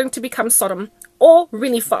surely starting to become Sodom. Or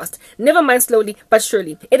really fast. Never mind slowly but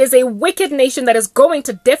surely. It is a wicked nation that is going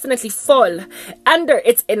to definitely fall under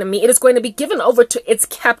its enemy. It is going to be given over to its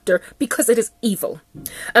captor because it is evil.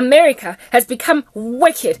 America has become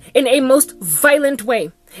wicked in a most violent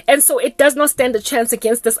way. And so it does not stand a chance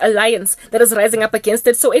against this alliance that is rising up against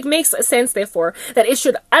it. So it makes sense, therefore, that it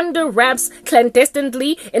should, under wraps,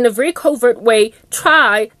 clandestinely, in a very covert way,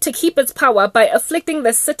 try to keep its power by afflicting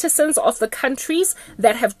the citizens of the countries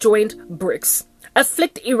that have joined BRICS.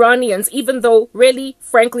 Afflict Iranians, even though really,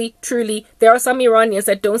 frankly, truly, there are some Iranians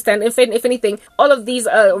that don't stand. If anything, all of these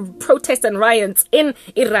protests and riots in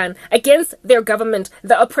Iran against their government,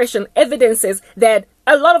 the oppression, evidences that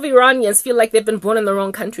A lot of Iranians feel like they've been born in the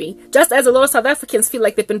wrong country, just as a lot of South Africans feel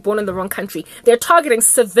like they've been born in the wrong country. They're targeting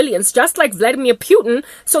civilians, just like Vladimir Putin.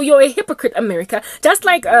 So you're a hypocrite, America. Just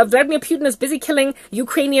like Vladimir Putin is busy killing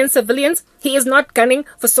Ukrainian civilians, he is not gunning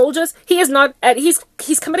for soldiers. He is not.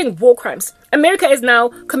 He's committing war crimes. America is now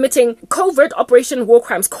committing covert operation war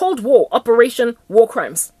crimes, Cold War operation war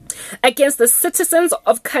crimes against the citizens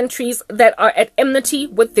of countries that are at enmity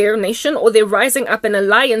with their nation, or they're rising up an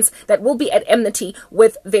alliance that will be at enmity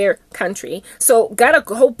with their country. So got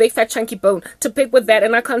a whole big fat chunky bone to pick with that,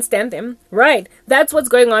 and I can't stand them. Right, that's what's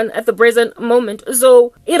going on at the present moment.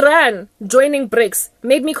 So Iran joining BRICS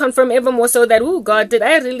made me confirm ever more so that, oh God, did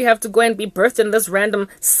I really have to go and be birthed in this random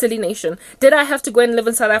silly nation? Did I have to go and live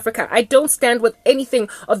in South Africa? I don't stand with anything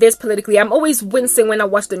of theirs politically. I'm always wincing when I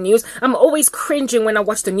watch the news. I'm always cringing when I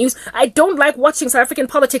watch the news. I don't like watching South African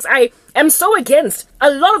politics. I am so against a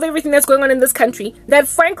lot of everything that's going on in this country that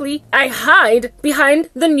frankly I hide behind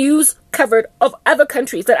the news covered of other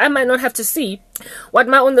countries that I might not have to see what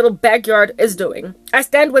my own little backyard is doing. I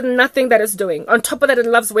stand with nothing that is doing. On top of that, it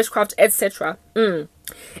loves witchcraft, etc. And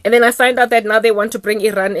then I find out that now they want to bring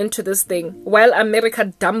Iran into this thing. While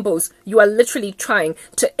America dumbos, you are literally trying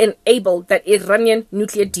to enable that Iranian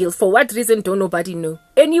nuclear deal. For what reason, don't nobody know.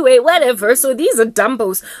 Anyway, whatever. So these are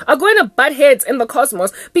dumbos are going to butt heads in the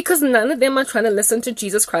cosmos because none of them are trying to listen to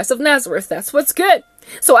Jesus Christ of Nazareth. That's what's good.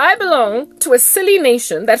 So I belong to a silly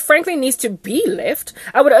nation that frankly needs to be left.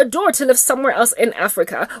 I would adore to live somewhere else in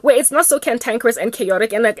Africa where it's not so cantankerous and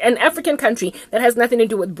chaotic, and an African country that has nothing to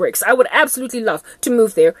do with BRICS. I would absolutely love to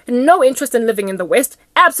move there. No interest in living in the West.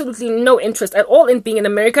 Absolutely no interest at all in being in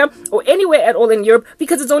America or anywhere at all in Europe,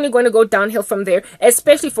 because it's only going to go downhill from there,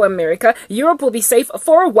 especially for America. Europe will be safe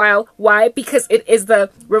for a while. Why? Because it is the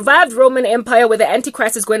revived Roman Empire where the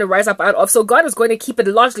Antichrist is going to rise up out of. So God is going to keep it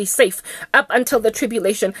largely safe up until the tribulation.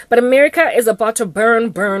 But America is about to burn,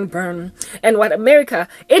 burn, burn. And what America,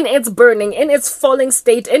 in its burning, in its falling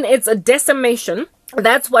state, in its decimation,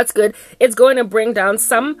 that's what's good. It's going to bring down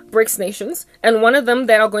some BRICS nations, and one of them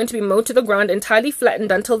that are going to be mowed to the ground, entirely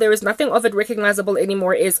flattened until there is nothing of it recognizable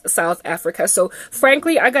anymore, is South Africa. So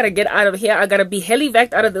frankly, I gotta get out of here. I gotta be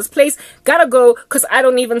heli-vaced out of this place. Gotta go, because I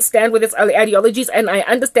don't even stand with its ideologies, and I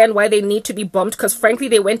understand why they need to be bombed, because frankly,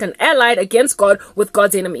 they went and allied against God with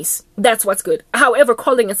God's enemies. That's what's good. However,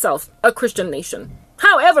 calling itself a Christian nation.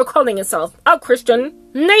 However, calling itself a Christian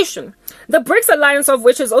nation. The BRICS alliance of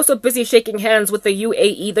which is also busy shaking hands with the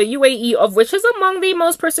UAE. The UAE of which is among the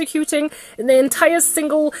most persecuting in the entire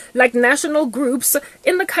single national groups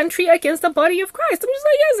in the country against the body of Christ. I'm just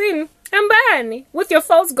like, yes, in. And ban with your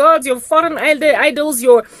false gods, your foreign idols,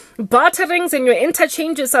 your barterings and your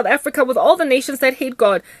interchanges, South Africa, with all the nations that hate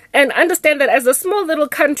God. And understand that as a small little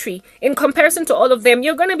country, in comparison to all of them,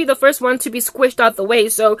 you're going to be the first one to be squished out the way.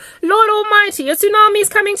 So, Lord Almighty, a tsunami is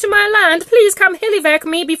coming to my land. Please come helivac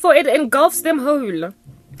me before it engulfs them whole.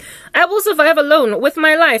 I will survive alone with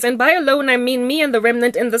my life, and by alone I mean me and the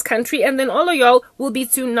remnant in this country, and then all of y'all will be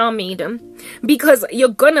tsunamied because you're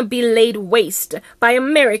gonna be laid waste by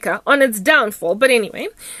America on its downfall. But anyway,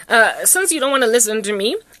 since you don't want to listen to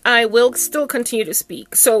me, I will still continue to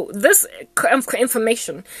speak. So this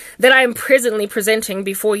information that I am presently presenting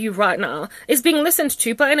before you right now is being listened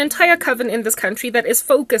to by an entire coven in this country that is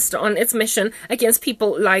focused on its mission against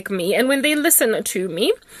people like me. And when they listen to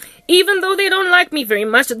me, even though they don't like me very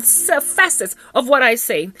much, it's facets of what I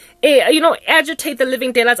say, agitate the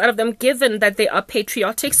living daylights out of them, given that they are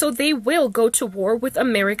patriotic, so they will go to war with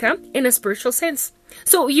America in a spiritual sense.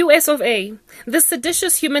 So, US of A, the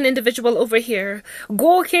seditious human individual over here,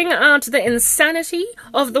 gawking at the insanity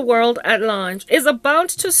of the world at large, is about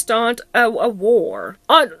to start a war.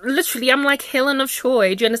 Literally, I'm like Helen of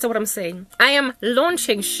Troy. Do you understand what I'm saying? I am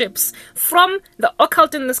launching ships from the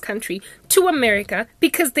occult in this country to America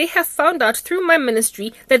because they have found out through my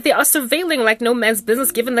ministry that they are surveilling like no man's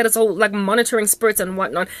business, given that it's all like monitoring spirits and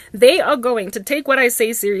whatnot. They are going to take what I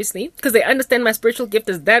say seriously because they understand my spiritual gift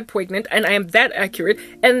is that poignant and I am that accurate.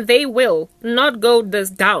 And they will not go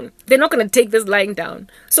this down. They're not going to take this lying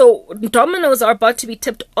down. So dominoes are about to be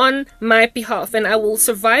tipped on my behalf, and I will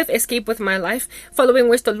survive, escape with my life, following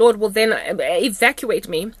which the Lord will then evacuate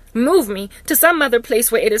me, move me to some other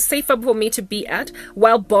place where it is safer for me to be at,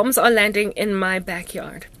 while bombs are landing in my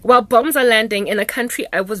backyard. While bombs are landing in a country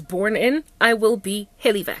I was born in, I will be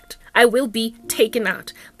helivaced. I will be taken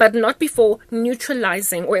out, but not before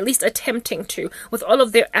neutralizing, or at least attempting to, with all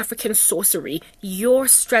of their African sorcery, your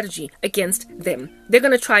strategy against them. They're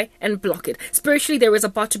going to try and block it. Spiritually, there is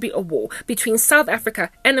about to be a war between South Africa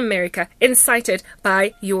and America, incited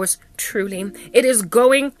by yours truly. It is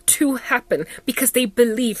going to happen because they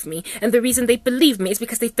believe me. And the reason they believe me is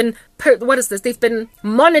because they've been, they've been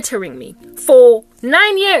monitoring me for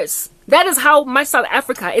 9 years. That is how my South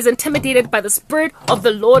Africa is intimidated by the Spirit of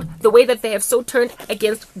the Lord, the way that they have so turned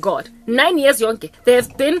against God. 9 years, yonke, they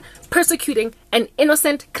have been persecuting an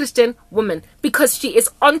innocent Christian woman because she is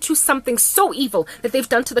onto something so evil that they've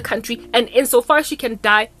done to the country, and insofar as she can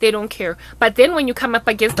die, they don't care. But then when you come up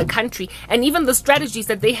against the country, and even the strategies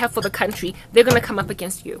that they have for the country, they're going to come up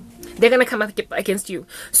against you. They're going to come up against you.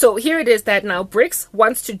 So here it is that now BRICS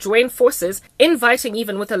wants to join forces, inviting,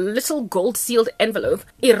 even with a little gold sealed envelope,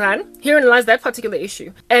 Iran. Herein lies that particular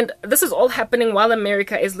issue. And this is all happening while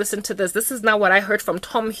America is listening to this. This is now what I heard from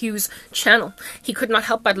Tom Hughes' channel. He could not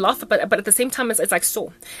help but laugh, but at the same time, it's like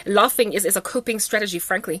so. Laughing is a coping strategy,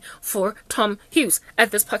 frankly, for Tom Hughes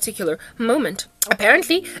at this particular moment.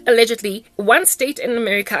 Apparently, allegedly, one state in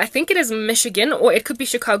America, I think it is Michigan, or it could be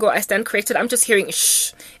Chicago, I stand corrected, I'm just hearing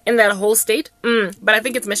shh in that whole state, but I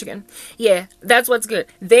think it's Michigan. Yeah, that's what's good.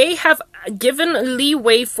 They have given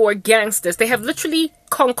leeway for gangsters. They have literally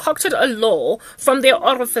concocted a law from their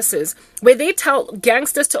orifices where they tell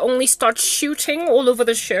gangsters to only start shooting all over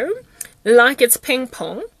the show like it's ping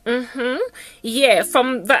pong. Yeah,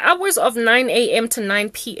 from the hours of 9 a.m. to 9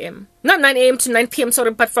 p.m. Not 9 a.m. to 9 p.m.,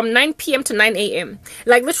 sorry, but from 9 p.m. to 9 a.m.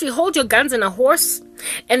 Like, literally hold your guns in a horse,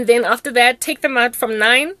 and then after that, take them out from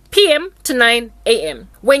 9 p.m. to 9 a.m.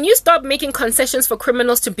 When you stop making concessions for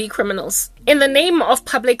criminals to be criminals, in the name of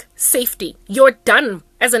public safety, you're done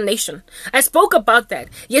as a nation. I spoke about that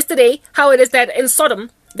yesterday, how it is that in Sodom,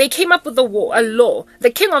 they came up with a law. The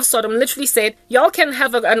king of Sodom literally said, y'all can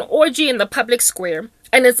have an orgy in the public square.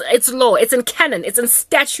 And it's law. It's in canon. It's in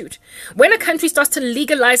statute. When a country starts to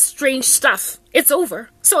legalize strange stuff, it's over.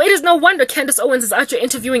 So it is no wonder Candace Owens is out here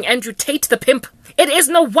interviewing Andrew Tate, the pimp. It is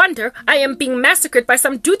no wonder I am being massacred by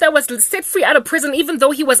some dude that was set free out of prison even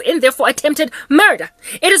though he was in there for attempted murder.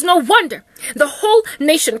 It is no wonder the whole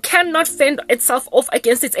nation cannot fend itself off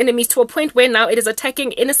against its enemies, to a point where now it is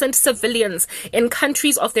attacking innocent civilians in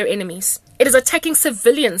countries of their enemies. It is attacking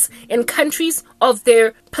civilians in countries of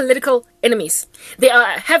their political enemies. They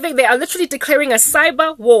are literally declaring a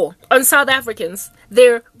cyber war on South Africans.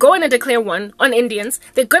 They're going to declare one on Indians.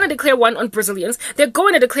 They're going to declare one on Brazilians. They're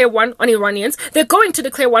going to declare one on Iranians. They're going to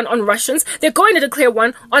declare one on Russians. They're going to declare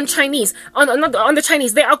one on Chinese. On the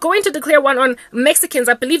Chinese. They are going to declare one on Mexicans.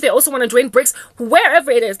 I believe they also want to join BRICS. Wherever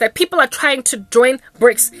it is that people are trying to join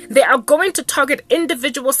BRICS, they are going to target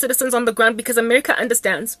individual citizens on the ground, because America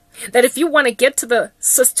understands that if you want to get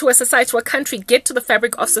to a society, to a country, get to the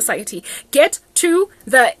fabric of society, get to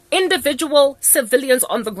the individual civilians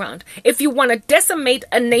on the ground. If you want to decimate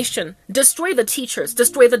a nation, destroy the teachers,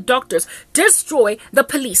 destroy the doctors, destroy the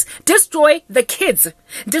police, destroy the kids,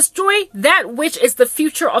 destroy that which is the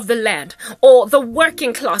future of the land, or the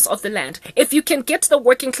working class of the land. If you can get to the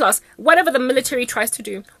working class, whatever the military tries to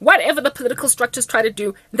do, whatever the political structures try to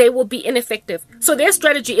do, they will be ineffective. So their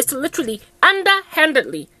strategy is to literally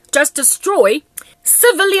underhandedly just destroy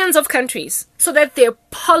civilians of countries, so that their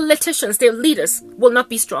politicians, their leaders, will not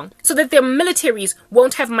be strong, so that their militaries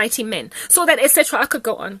won't have mighty men, so that etc. I could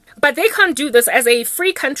go on. But they can't do this as a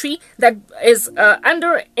free country that is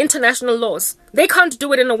under international laws. They can't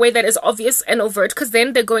do it in a way that is obvious and overt, because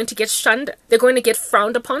then they're going to get shunned. They're going to get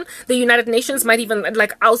frowned upon. The United Nations might even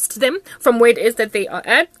oust them from where it is that they are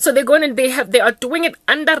at. So they are doing it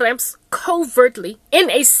under wraps, covertly,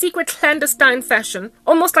 in a secret, clandestine fashion,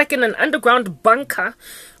 almost like in an underground bunker,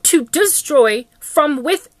 to destroy from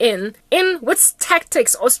within, with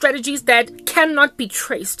tactics or strategies that cannot be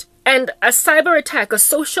traced. And a cyber attack, a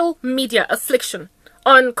social media affliction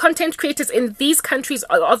on content creators in these countries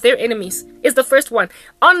of their enemies is the first one.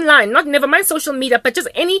 Online, never mind social media, but just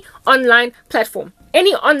any online platform.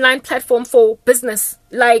 Any online platform for business,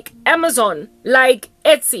 like Amazon, like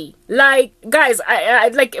Etsy, guys,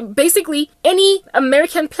 basically any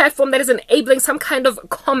American platform that is enabling some kind of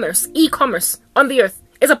commerce, e-commerce on the earth,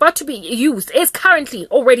 is about to be used, is currently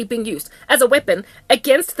already being used as a weapon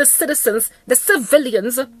against the citizens, the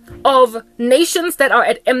civilians of nations that are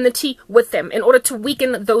at enmity with them, in order to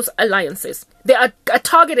weaken those alliances. They are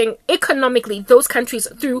targeting economically those countries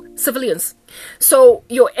through civilians. So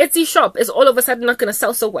your Etsy shop is all of a sudden not going to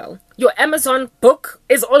sell so well. Your Amazon book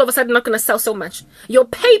is all of a sudden not going to sell so much. Your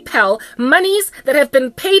PayPal monies that have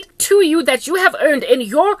been paid to you that you have earned in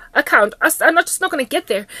your account are not just not going to get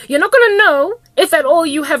there. You're not going to know if at all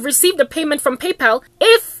you have received a payment from PayPal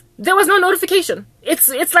if there was no notification.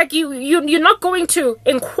 It's like you're not going to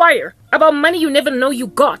inquire about money you never know you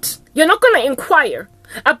got. You're not going to inquire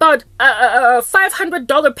about a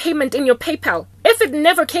 $500 payment in your PayPal if it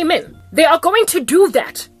never came in. They are going to do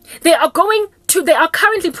that. They are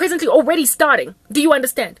currently, presently, already starting. Do you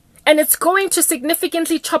understand? And it's going to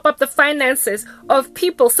significantly chop up the finances of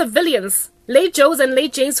people, civilians, late Joes and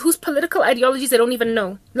late Janes whose political ideologies they don't even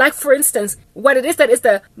know. Like, for instance, what it is that is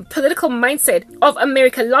the political mindset of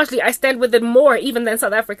America. Largely, I stand with it more even than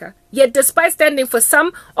South Africa. Yet, despite standing for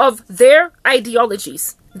some of their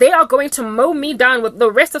ideologies, they are going to mow me down with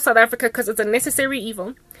the rest of South Africa because it's a necessary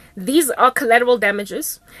evil. These are collateral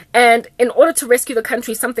damages, and in order to rescue the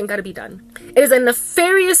country, something got to be done. It is a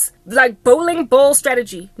nefarious, like, bowling ball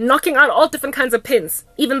strategy, knocking out all different kinds of pins,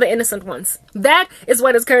 even the innocent ones. That is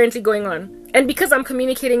what is currently going on. And because I'm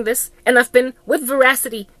communicating this, and I've been with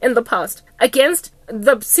veracity in the past against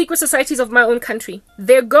the secret societies of my own country,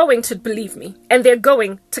 they're going to believe me, and they're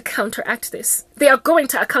going to counteract this. They are going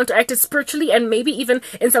to counteract it spiritually and maybe even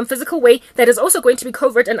in some physical way that is also going to be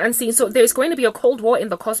covert and unseen. So there's going to be a cold war in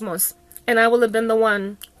the cosmos. And I will have been the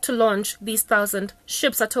one to launch these 1,000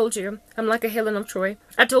 ships. I told you, I'm like a Helen of Troy.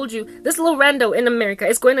 I told you, this little rando in America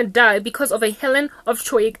is going to die because of a Helen of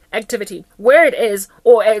Troy activity. Where it is,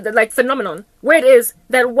 or like phenomenon, where it is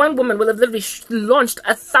that one woman will have literally launched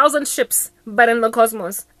 1,000 ships, but in the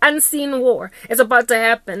cosmos. Unseen war is about to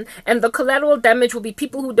happen, and the collateral damage will be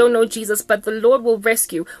people who don't know Jesus, but the Lord will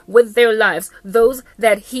rescue with their lives those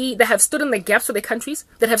that have stood in the gaps for their countries,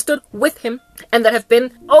 that have stood with him, and that have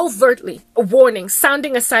been overtly warning,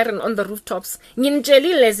 sounding a siren on the rooftops.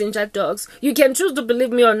 Ninja dogs. You can choose to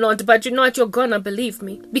believe me or not, but you know what? You're gonna believe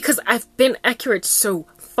me because I've been accurate so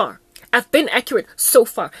far. I've been accurate so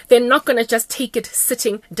far. They're not going to just take it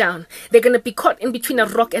sitting down. They're going to be caught in between a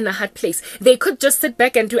rock and a hard place. They could just sit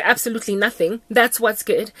back and do absolutely nothing. That's what's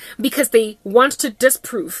good. Because they want to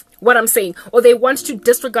disprove what I'm saying, or they want to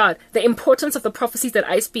disregard the importance of the prophecies that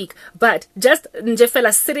I speak. But just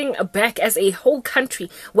Njefela sitting back as a whole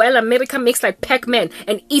country while America makes like Pac-Man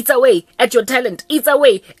and eats away at your talent, eats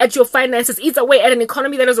away at your finances, eats away at an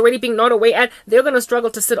economy that is already being gnawed away at, they're going to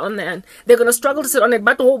struggle to sit on that. They're going to struggle to sit on it.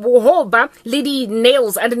 But lady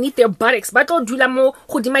nails underneath their buttocks. But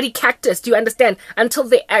cactus, do you understand? Until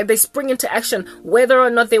they spring into action, whether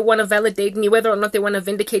or not they want to validate me, whether or not they want to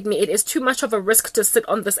vindicate me, it is too much of a risk to sit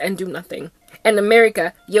on this and do nothing. In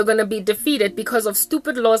America, you're going to be defeated because of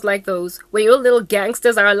stupid laws like those, where your little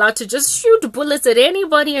gangsters are allowed to just shoot bullets at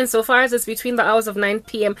anybody insofar as it's between the hours of 9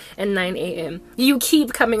 p.m. and 9 a.m. You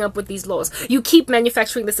keep coming up with these laws. You keep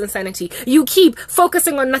manufacturing this insanity. You keep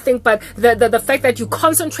focusing on nothing but the fact that you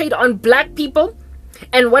concentrate on black people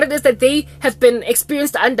and what it is that they have been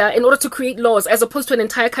experienced under in order to create laws, as opposed to an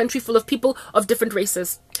entire country full of people of different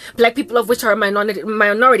races. Black people of which are a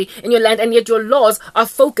minority in your land, and yet your laws are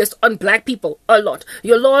focused on black people a lot.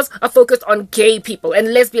 Your laws are focused on gay people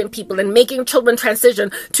and lesbian people and making children transition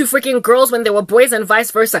to freaking girls when they were boys and vice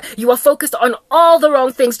versa. You are focused on all the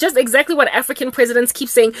wrong things, just exactly what African presidents keep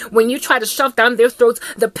saying when you try to shove down their throats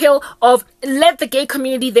the pill of let the gay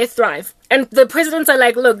community there thrive. And the presidents are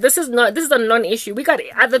like, look, this is a non-issue. We got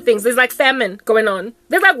other things. There's like famine going on.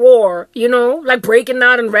 There's like war, like breaking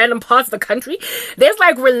out in random parts of the country. There's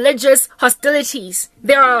like religious hostilities.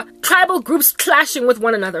 There are tribal groups clashing with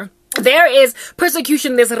one another. There is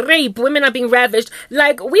persecution, there's rape, women are being ravished.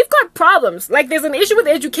 Like, we've got problems. Like, there's an issue with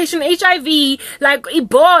education, HIV, like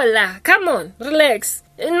Ebola. Come on, relax.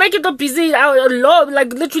 Like, you're busy, our law,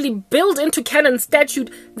 like, literally built into canon statute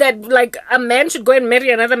that, like, a man should go and marry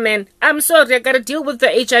another man. I'm sorry, I gotta deal with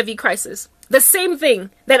the HIV crisis. The same thing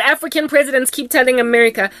that African presidents keep telling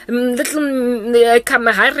America. Little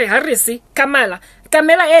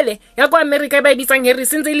Kamala ele, yago America by bisang Harry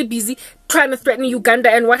since busy trying to threaten Uganda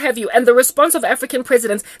and what have you. And the response of African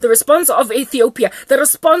presidents, the response of Ethiopia, the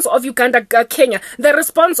response of Uganda, Kenya, the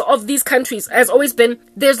response of these countries has always been,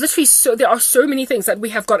 there are so many things that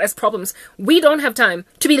we have got as problems. We don't have time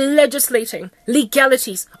to be legislating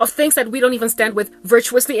legalities of things that we don't even stand with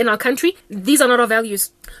virtuously in our country. These are not our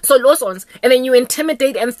values. So lawsuits, and then you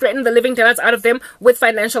intimidate and threaten the living daylights out of them with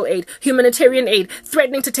financial aid, humanitarian aid,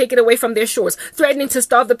 threatening to take it away from their shores, threatening to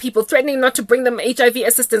starve the people, threatening not to bring them HIV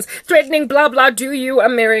assistance, threatening blah blah. Do you,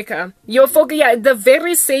 America? You're the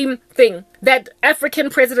very same thing thing that African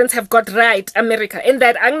presidents have got right, America, in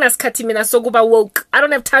that angnaskhathi mina sokuba woke. I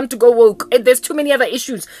don't have time to go woke. There's too many other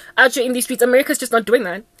issues out here in these streets. America's just not doing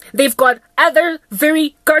that. They've got other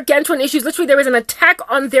very gargantuan issues. Literally, there is an attack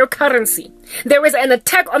on their currency. There is an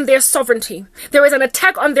attack on their sovereignty. There is an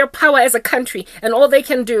attack on their power as a country. And all they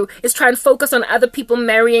can do is try and focus on other people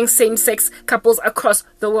marrying same-sex couples across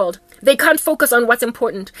the world. They can't focus on what's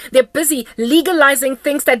important. They're busy legalizing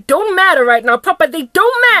things that don't matter right now. Proper, they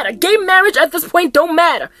don't matter. Gay marriage at this point don't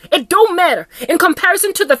matter. It don't matter in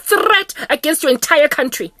comparison to the threat against your entire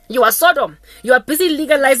country. You are Sodom. You are busy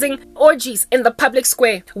legalizing orgies in the public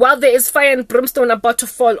square while there is fire and brimstone about to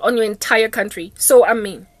fall on your entire country. So, I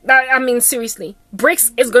mean, seriously,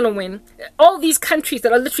 BRICS is gonna win. All these countries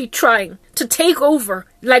that are literally trying to take over,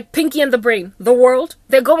 like Pinky and the Brain, the world,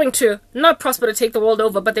 they're going to not prosper to take the world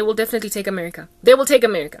over, but they will definitely take America. They will take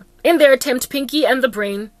America. In their attempt, Pinky and the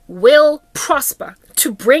Brain will prosper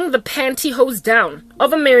to bring the pantyhose down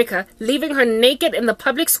of America, leaving her naked in the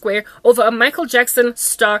public square over a Michael Jackson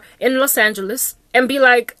star in Los Angeles, and be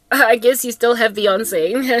like, I guess you still have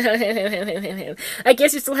Beyonce. I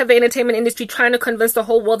guess you still have the entertainment industry trying to convince the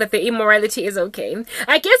whole world that the immorality is okay.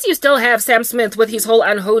 I guess you still have Sam Smith with his whole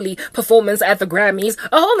unholy performance at the Grammys.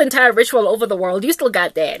 A whole entire ritual over the world. You still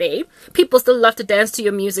got that, eh? People still love to dance to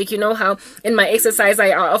your music. You know how in my exercise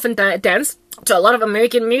I often dance to a lot of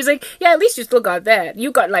American music? Yeah, at least you still got that.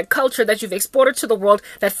 You got like culture that you've exported to the world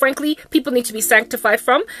that frankly people need to be sanctified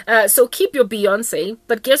from. So keep your Beyonce.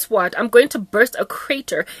 But guess what? I'm going to burst a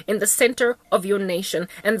crater in the center of your nation.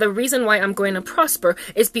 And the reason why I'm going to prosper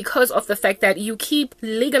is because of the fact that you keep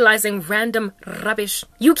legalizing random rubbish.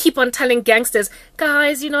 You keep on telling gangsters,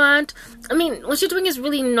 guys, you know what? I mean, what you're doing is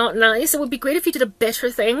really not nice. It would be great if you did a better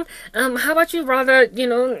thing. How about you rather, you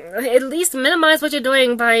know, at least minimize what you're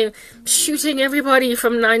doing by shooting everybody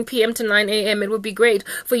from 9 p.m. to 9 a.m. It would be great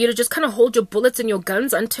for you to just kind of hold your bullets and your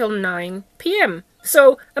guns until 9 p.m.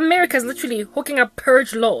 So America's literally hooking up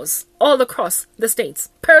purge laws all across the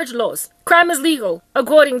states. Purge laws. Crime is legal,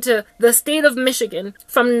 according to the state of Michigan,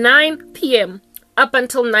 from 9 p.m. up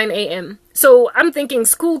until 9 a.m. So I'm thinking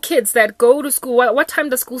school kids that go to school, what time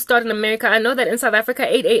does school start in America? I know that in South Africa,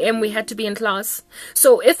 8 a.m. we had to be in class.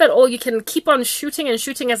 So if at all you can keep on shooting and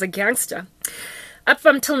shooting as a gangster, up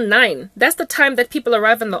until 9. That's the time that people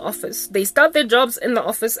arrive in the office. They start their jobs in the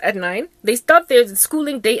office at 9. They start their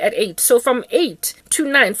schooling day at 8. So from 8 to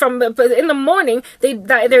 9, in the morning,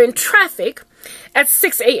 they're in traffic at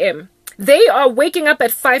 6 a.m. They are waking up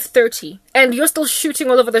at 5:30 and you're still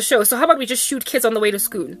shooting all over the show. So how about we just shoot kids on the way to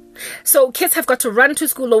school? So kids have got to run to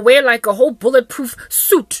school or wear like a whole bulletproof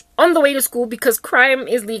suit on the way to school because crime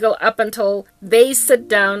is legal up until they sit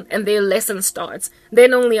down and their lesson starts.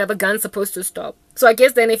 Then only are the guns supposed to stop. So I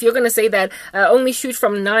guess then if you're going to say that only shoot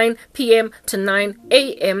from 9 p.m. to 9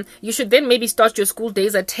 a.m., you should then maybe start your school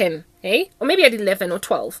days at 10. Eh? Or maybe at 11 or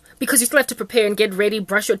 12. Because you still have to prepare and get ready,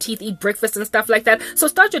 brush your teeth, eat breakfast and stuff like that. So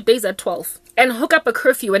start your days at 12. And hook up a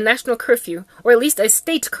curfew, a national curfew. Or at least a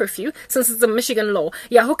state curfew, since it's a Michigan law.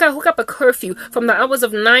 Yeah, hook up a curfew from the hours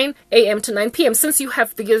of 9 a.m. to 9 p.m. Since you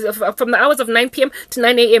have, from the hours of 9 p.m. to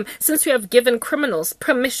 9 a.m. Since you have given criminals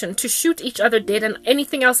permission to shoot each other dead and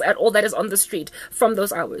anything else at all that is on the street from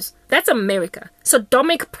those hours. That's America.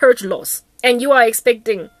 Sodomic purge laws. And you are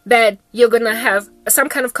expecting that you're going to have some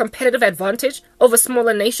kind of competitive advantage over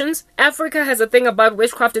smaller nations. Africa has a thing about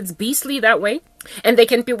witchcraft. It's beastly that way. And they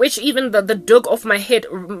can bewitch even the dog off my head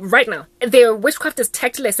right now. Their witchcraft is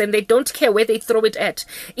tactless and they don't care where they throw it at.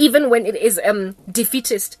 Even when it is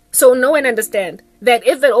defeatist. So know and understand that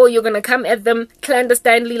if at all you're going to come at them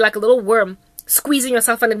clandestinely like a little worm, squeezing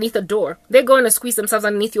yourself underneath a door, they're going to squeeze themselves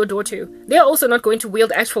underneath your door too. They're also not going to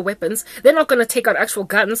wield actual weapons. They're not going to take out actual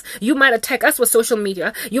guns. You might attack us with social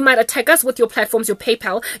media. You might attack us with your platforms, your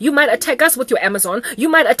PayPal. You might attack us with your Amazon. You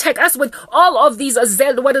might attack us with all of these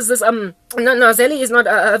what is this no, Zelle is not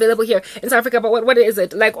available here in South Africa, but what is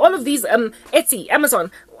it? Like all of these Etsy,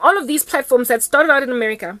 Amazon, all of these platforms that started out in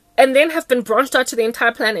America and then have been branched out to the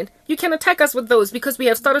entire planet. You can attack us with those because we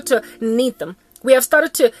have started to need them. We have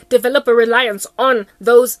started to develop a reliance on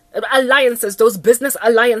those alliances, those business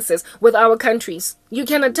alliances with our countries. You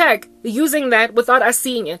can attack using that without us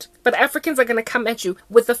seeing it. But Africans are going to come at you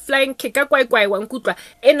with the flying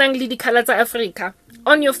Africa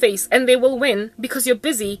on your face, and they will win because you're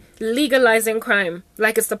busy legalizing crime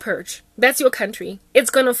like it's the purge. That's your country. It's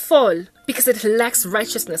going to fall because it lacks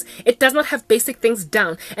righteousness. It does not have basic things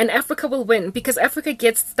down, and Africa will win because Africa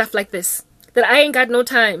gets stuff like this. that I ain't got no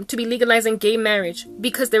time to be legalizing gay marriage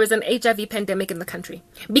because there is an HIV pandemic in the country,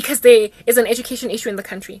 because there is an education issue in the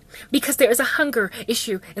country, because there is a hunger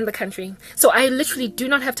issue in the country. So I literally do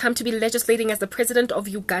not have time to be legislating as the president of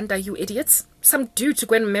Uganda, you idiots. Some dude to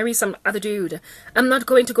go and marry some other dude. I'm not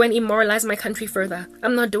going to go and immoralize my country further.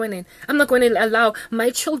 I'm not doing it. I'm not going to allow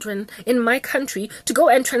my children in my country to go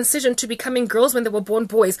and transition to becoming girls when they were born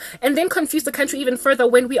boys, and then confuse the country even further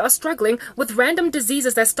when we are struggling with random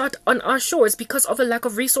diseases that start on our shores because of a lack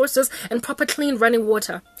of resources and proper clean running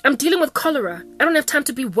water. I'm dealing with cholera. I don't have time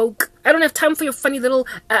to be woke. I don't have time for your funny little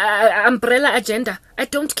umbrella agenda. I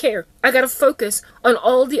don't care. I gotta focus on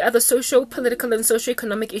all the other socio-political and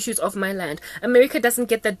socio-economic issues of my land. America doesn't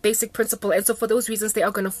get that basic principle, and so for those reasons they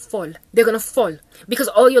are gonna fall. They're gonna fall because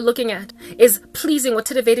all you're looking at is pleasing or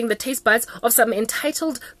titivating the taste buds of some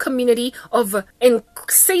entitled community of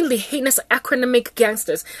insanely heinous acronymic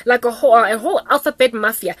gangsters. Like a whole alphabet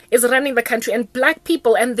mafia is running the country, and black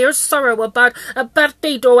people and their sorrow about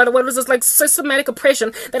apartheid or what was this, like systematic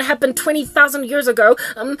oppression that happened 20,000 years ago.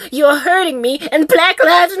 You're hurting me, and Black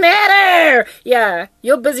Lives Matter. Yeah,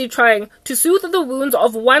 you're busy trying to soothe the wounds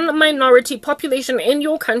of one minority population in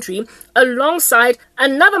your country alongside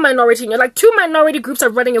another minority. You're like, two minority groups are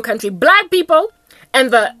running your country: black people and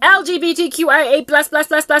the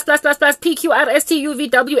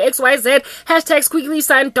LGBTQIA++++++++++++++++++++++++++++++++++++++++++++++++++++++++++++++++++++++++++++++++++++++++++ hashtag squiggly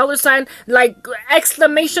sign, $sign, like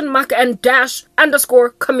exclamation mark and dash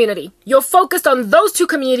underscore community. You're focused on those two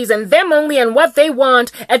communities and them only and what they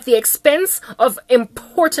want at the expense of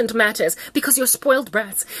important matters because you're spoiled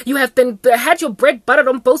brats. You have had your bread buttered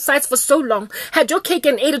on both sides for so long, had your cake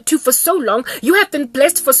and ate it too for so long. You have been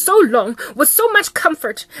blessed for so long with so much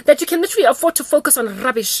comfort that you can literally afford to focus on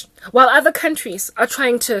rubbish, while other countries are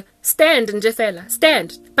trying to stand in Jefela.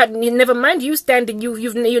 Stand. But never mind you standing.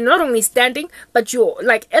 You're not only standing, but you're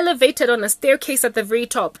like elevated on a staircase at the very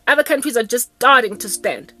top. Other countries are just starting to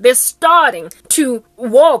stand. They're starting to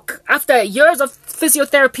walk after years of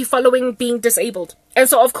physiotherapy following being disabled. And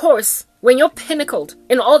so, of course, when you're pinnacled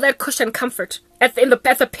in all that cushion comfort at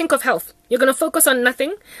the pink of health, you're going to focus on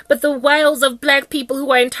nothing but the wiles of black people who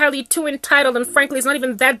are entirely too entitled, and frankly, it's not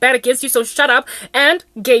even that bad against you, so shut up, and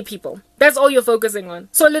gay people. That's all you're focusing on.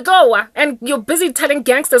 So Lidowa, and you're busy telling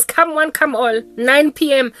gangsters, come one, come all, 9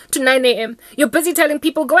 p.m. to 9 a.m. You're busy telling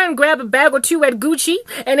people, go and grab a bag or two at Gucci,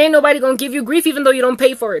 and ain't nobody gonna give you grief even though you don't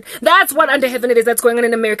pay for it. That's what under heaven it is that's going on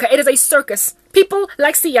in America. It is a circus. People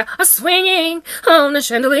like Sia are swinging on the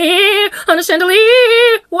chandelier, on the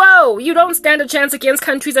chandelier. Whoa, you don't stand a chance against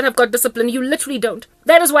countries that have got discipline. You literally don't.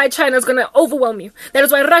 That is why China is going to overwhelm you. That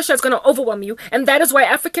is why Russia is going to overwhelm you. And that is why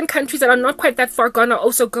African countries that are not quite that far gone are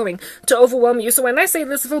also going to overwhelm you. So when I say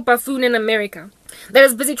this little buffoon in America that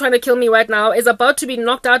is busy trying to kill me right now is about to be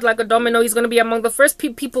knocked out like a domino, he's going to be among the first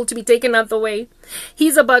people to be taken out the way.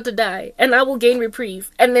 He's about to die, and I will gain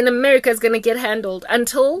reprieve. And then America is going to get handled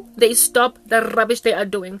until they stop the rubbish they are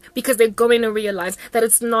doing, because they're going to realize that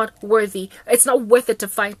it's not worthy. It's not worth it to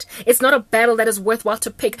fight. It's not a battle that is worthwhile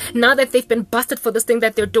to pick. Now that they've been busted for this thing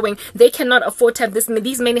that they're doing, they cannot afford to have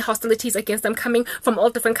these many hostilities against them coming from all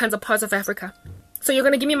different kinds of parts of Africa. So you're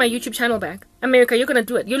going to give me my YouTube channel back. America, you're going to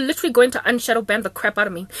do it. You're literally going to unshadow ban the crap out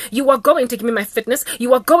of me. You are going to give me my fitness.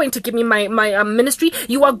 You are going to give me my ministry.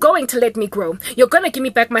 You are going to let me grow. You're going to give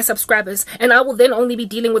me back my subscribers. And I will then only be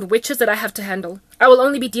dealing with witches that I have to handle. I will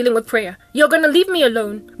only be dealing with prayer. You're going to leave me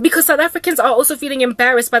alone. Because South Africans are also feeling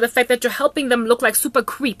embarrassed by the fact that you're helping them look like super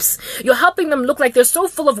creeps. You're helping them look like they're so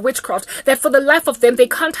full of witchcraft that for the life of them, they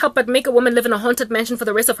can't help but make a woman live in a haunted mansion for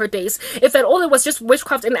the rest of her days. If at all it was just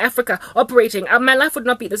witchcraft in Africa operating, my life would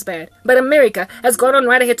not be this bad. But America has gone on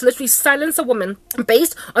right ahead to literally silence a woman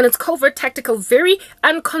based on its covert tactical, very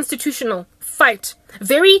unconstitutional fight,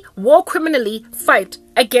 very war criminally fight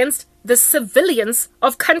against the civilians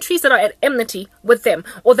of countries that are at enmity with them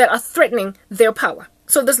or that are threatening their power.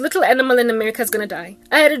 So this little animal in America is gonna die.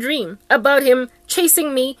 I had a dream about him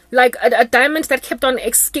chasing me like a diamond that kept on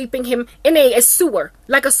escaping him in a sewer,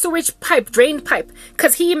 like a sewage pipe, drained pipe,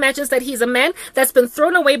 because he imagines that he's a man that's been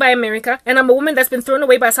thrown away by America and I'm a woman that's been thrown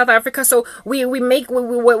away by South Africa, so we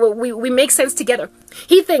make sense together.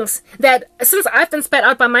 He thinks that since I've been spat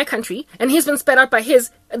out by my country and he's been spat out by his,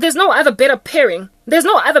 there's no other better pairing, there's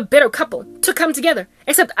no other better couple to come together,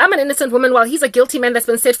 except I'm an innocent woman while he's a guilty man that's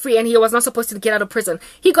been set free and he was not supposed to get out of prison.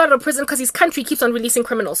 He got out of prison because his country keeps on releasing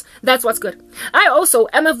criminals. That's what's good. I also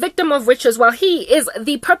am a victim of witches while he is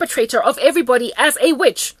the perpetrator of everybody as a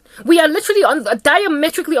witch. We are literally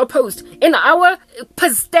diametrically opposed in our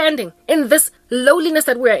standing in this lowliness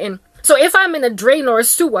that we are in. So if I'm in a drain or a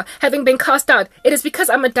sewer, having been cast out, it is because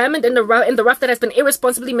I'm a diamond in the rough that has been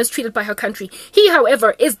irresponsibly mistreated by her country. He,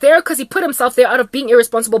 however, is there because he put himself there out of being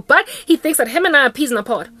irresponsible, but he thinks that him and I are peas in a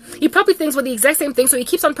pod. He probably thinks we're the exact same thing, so he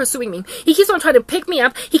keeps on pursuing me. He keeps on trying to pick me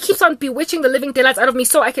up. He keeps on bewitching the living daylights out of me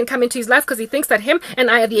so I can come into his life because he thinks that him and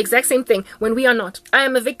I are the exact same thing when we are not. I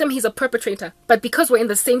am a victim, he's a perpetrator. But because we're in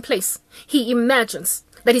the same place, he imagines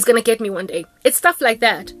that he's gonna get me one day. It's stuff like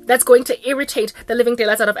that that's going to irritate the living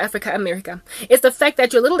daylights out of Africa, America. It's the fact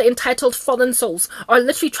that your little entitled fallen souls are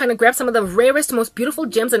literally trying to grab some of the rarest, most beautiful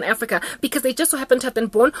gems in Africa because they just so happen to have been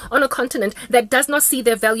born on a continent that does not see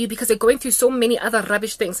their value because they're going through so many other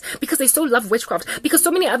rubbish things, because they so love witchcraft, because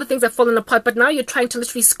so many other things have fallen apart, but now you're trying to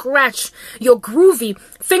literally scratch your groovy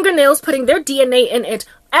fingernails, putting their DNA in it.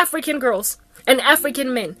 African girls and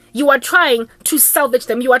African men, you are trying to salvage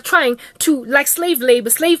them. You are trying to, like slave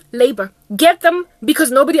labor, get them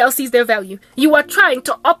because nobody else sees their value. You are trying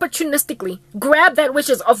to opportunistically grab that which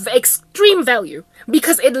is of extreme value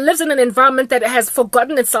because it lives in an environment that has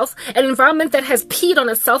forgotten itself, an environment that has peed on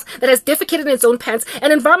itself, that has defecated in its own pants,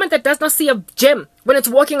 an environment that does not see a gem when it's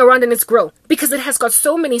walking around in its grill because it has got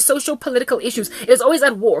so many socio-political issues. It is always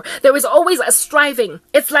at war. There is always a striving.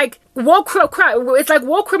 It's like war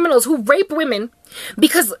criminals who rape women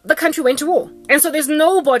because the country went to war. And so there's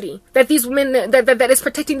nobody that these women that is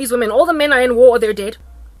protecting these women. All the men are in war or they're dead.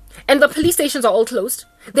 And the police stations are all closed.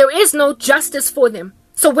 There is no justice for them.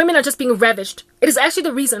 So women are just being ravished. It is actually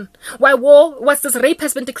the reason why rape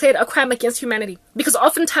has been declared a crime against humanity. Because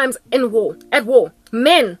oftentimes at war,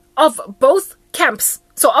 men of both camps,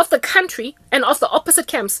 so of the country and of the opposite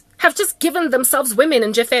camps, have just given themselves women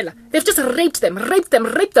in Jefela. They've just raped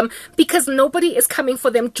them because nobody is coming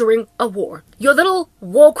for them during a war. Your little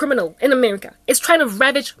war criminal in America is trying to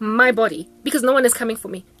ravage my body because no one is coming for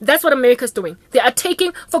me. That's what America's doing. They are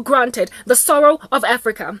taking for granted the sorrow of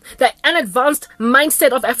Africa, the unadvanced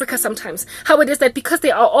mindset of Africa sometimes. How it is that because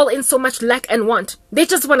they are all in so much lack and want, they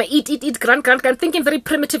just want to eat, grant, thinking very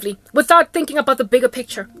primitively without thinking about the bigger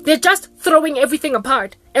picture. They're just throwing everything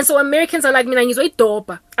apart. And so Americans are like,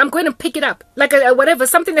 I'm going to pick it up. Like whatever,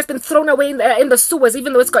 something that's been thrown away in the sewers,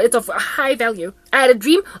 even though it's of a high value. I had a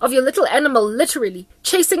dream of your little animal literally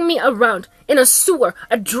chasing me around in a sewer,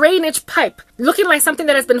 a drainage pipe, looking like something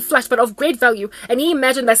that has been flushed, but of great value. And he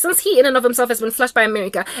imagined that since he in and of himself has been flushed by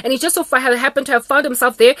America, and he just so far happened to have found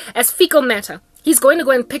himself there as fecal matter, he's going to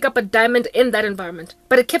go and pick up a diamond in that environment.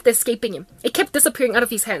 But it kept escaping him. It kept disappearing out of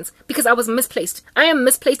his hands because I was misplaced. I am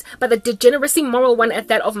misplaced by the degeneracy moral one at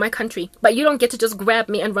that of my country. But you don't get to just grab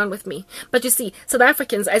me and run with me. But you see, South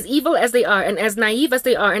Africans, as evil as they are and as naive as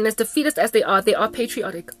they are and as defeatist as they are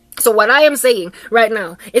patriotic. So what I am saying right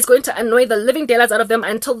now is going to annoy the living daylights out of them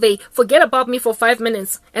until they forget about me for 5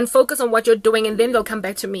 minutes and focus on what you're doing, and then they'll come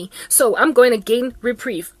back to me. So I'm going to gain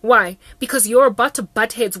reprieve. Why? Because you're about to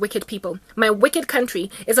butt heads, wicked people. My wicked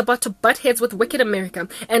country is about to butt heads with wicked America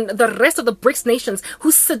and the rest of the BRICS nations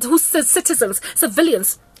whose citizens,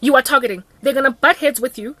 civilians, you are targeting. They're going to butt heads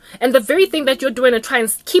with you, and the very thing that you're doing to try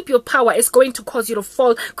and keep your power is going to cause you to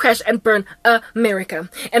fall, crash, and burn America.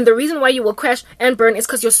 And the reason why you will crash and burn is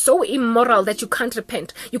because you're so immoral that you can't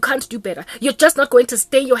repent. You can't do better. You're just not going to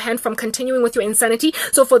stay your hand from continuing with your insanity.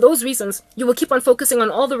 So for those reasons, you will keep on focusing on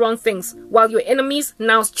all the wrong things while your enemies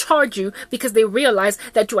now charge you because they realize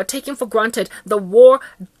that you are taking for granted the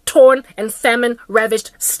war-torn and famine-ravaged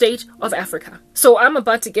state of Africa. So I'm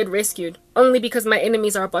about to get rescued only because my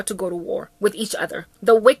enemies are about to go to war with each other.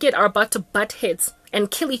 The wicked are about to butt heads and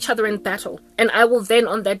kill each other in battle. And I will then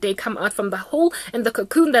on that day come out from the hole and the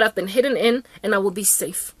cocoon that I've been hidden in, and I will be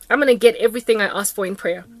safe. I'm going to get everything I asked for in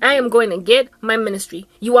prayer. I am going to get my ministry.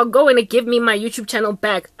 You are going to give me my YouTube channel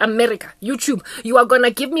back. America, YouTube. You are going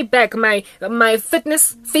to give me back my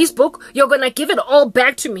fitness, Facebook. You're going to give it all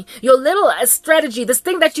back to me. Your little strategy, this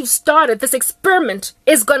thing that you've started, this experiment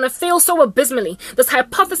is going to fail so abysmally. This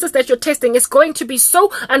hypothesis that you're testing is going to be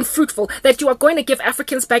so unfruitful that you are going to give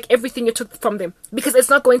Africans back everything you took from them. Because it's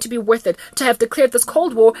not going to be worth it to have declared this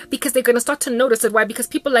Cold War, because they're going to start to notice it. Why? Because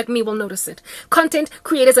people like me will notice it. Content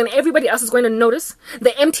creators and everybody else is going to notice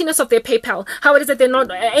the emptiness of their PayPal. How it is that they're not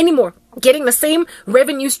anymore getting the same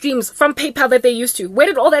revenue streams from PayPal that they used to. Where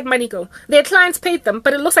did all that money go? Their clients paid them,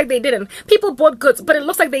 but it looks like they didn't. People bought goods, but it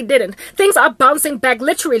looks like they didn't. Things are bouncing back,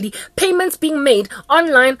 literally. Payments being made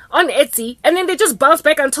online, on Etsy, and then they just bounce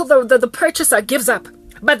back until the purchaser gives up.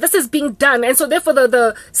 But this is being done, and so therefore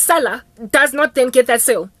the seller does not then get that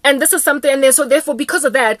sale. And this is something, and so therefore because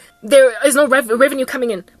of that, there is no revenue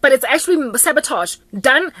coming in. But it's actually sabotage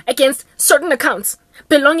done against certain accounts.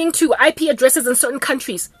 belonging to IP addresses in certain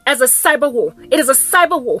countries as a cyber war. It is a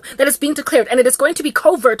cyber war that is being declared, and it is going to be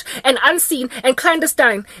covert and unseen and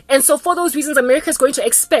clandestine. And so for those reasons, America is going to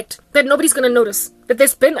expect that nobody's going to notice that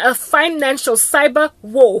there's been a financial cyber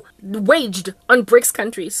war waged on BRICS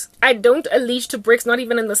countries. I don't allege to BRICS, not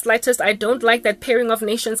even in the slightest. I don't like that pairing of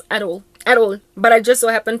nations at all. At all. But I just so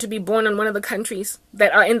happen to be born in one of the countries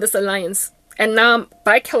that are in this alliance. And now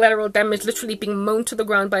bilateral damage literally being mown to the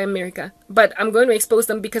ground by America. But I'm going to expose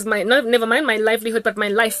them because never mind my livelihood, but my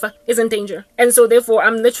life is in danger. And so therefore,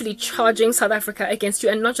 I'm literally charging South Africa against you.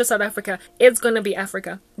 And not just South Africa, it's going to be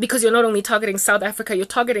Africa. Because you're not only targeting South Africa, you're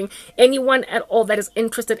targeting anyone at all that is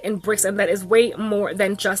interested in BRICS. And that is way more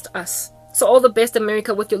than just us. So all the best,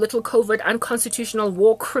 America, with your little covert unconstitutional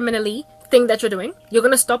war criminally thing that you're doing. You're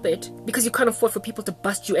gonna stop it because you can't afford for people to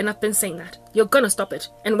bust you, and I've been saying that. You're gonna stop it.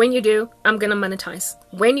 And when you do, I'm gonna monetize.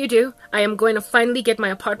 When you do, I am going to finally get my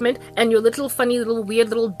apartment, and your little funny little weird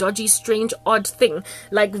little dodgy strange odd thing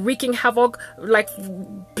like wreaking havoc, like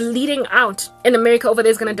bleeding out in America over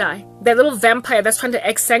there is gonna die. That little vampire that's trying to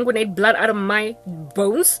exsanguinate blood out of my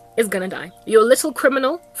bones is gonna die. Your little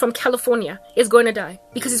criminal from California is going to die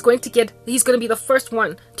because he's going to be the first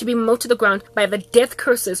one to be mowed to the ground by the death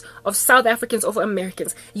curses of South Africans over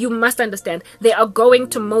Americans. You must understand, they are going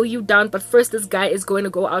to mow you down, but first this guy is going to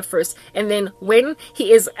go out first, and then when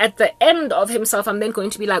he is at the end of himself, I'm then going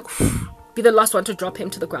to be like be the last one to drop him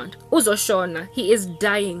to the ground. Uzoshona, he is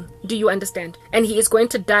dying. Do you understand? And he is going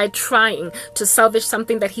to die trying to salvage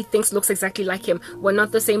something that he thinks looks exactly like him. We're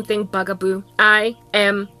not the same thing, bugaboo. I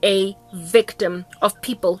am a victim of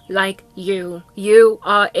people like you. You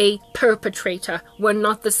are a perpetrator. We're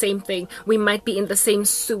not the same thing. We might be in the same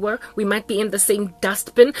sewer. We might be in the same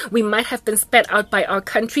dustbin. We might have been spat out by our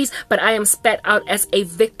countries, but I am spat out as a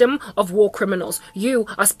victim of war criminals. You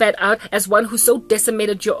are spat out as one who so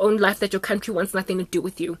decimated your own life that your country wants nothing to do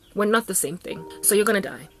with you. We're not the same thing. So you're gonna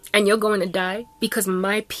die. And you're going to die because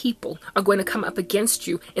my people are going to come up against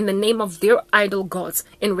you in the name of their idol gods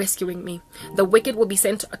in rescuing me. The wicked will be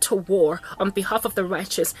sent to war on behalf of the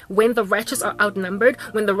righteous when the righteous are outnumbered,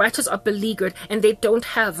 when the righteous are beleaguered, and they don't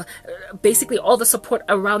have basically all the support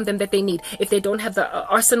around them that they need. If they don't have the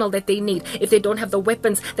arsenal that they need, if they don't have the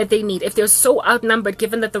weapons that they need, if they're so outnumbered,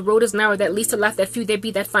 given that the road is narrow, that least to laugh, that few there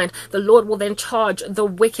be that find, the Lord will then charge the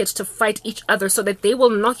wicked to fight each other so that they will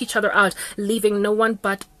knock each other out, leaving no one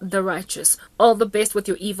but the righteous. All the best with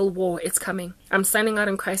your evil war. It's coming. I'm signing out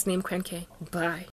in Christ's name, Krenke. Bye.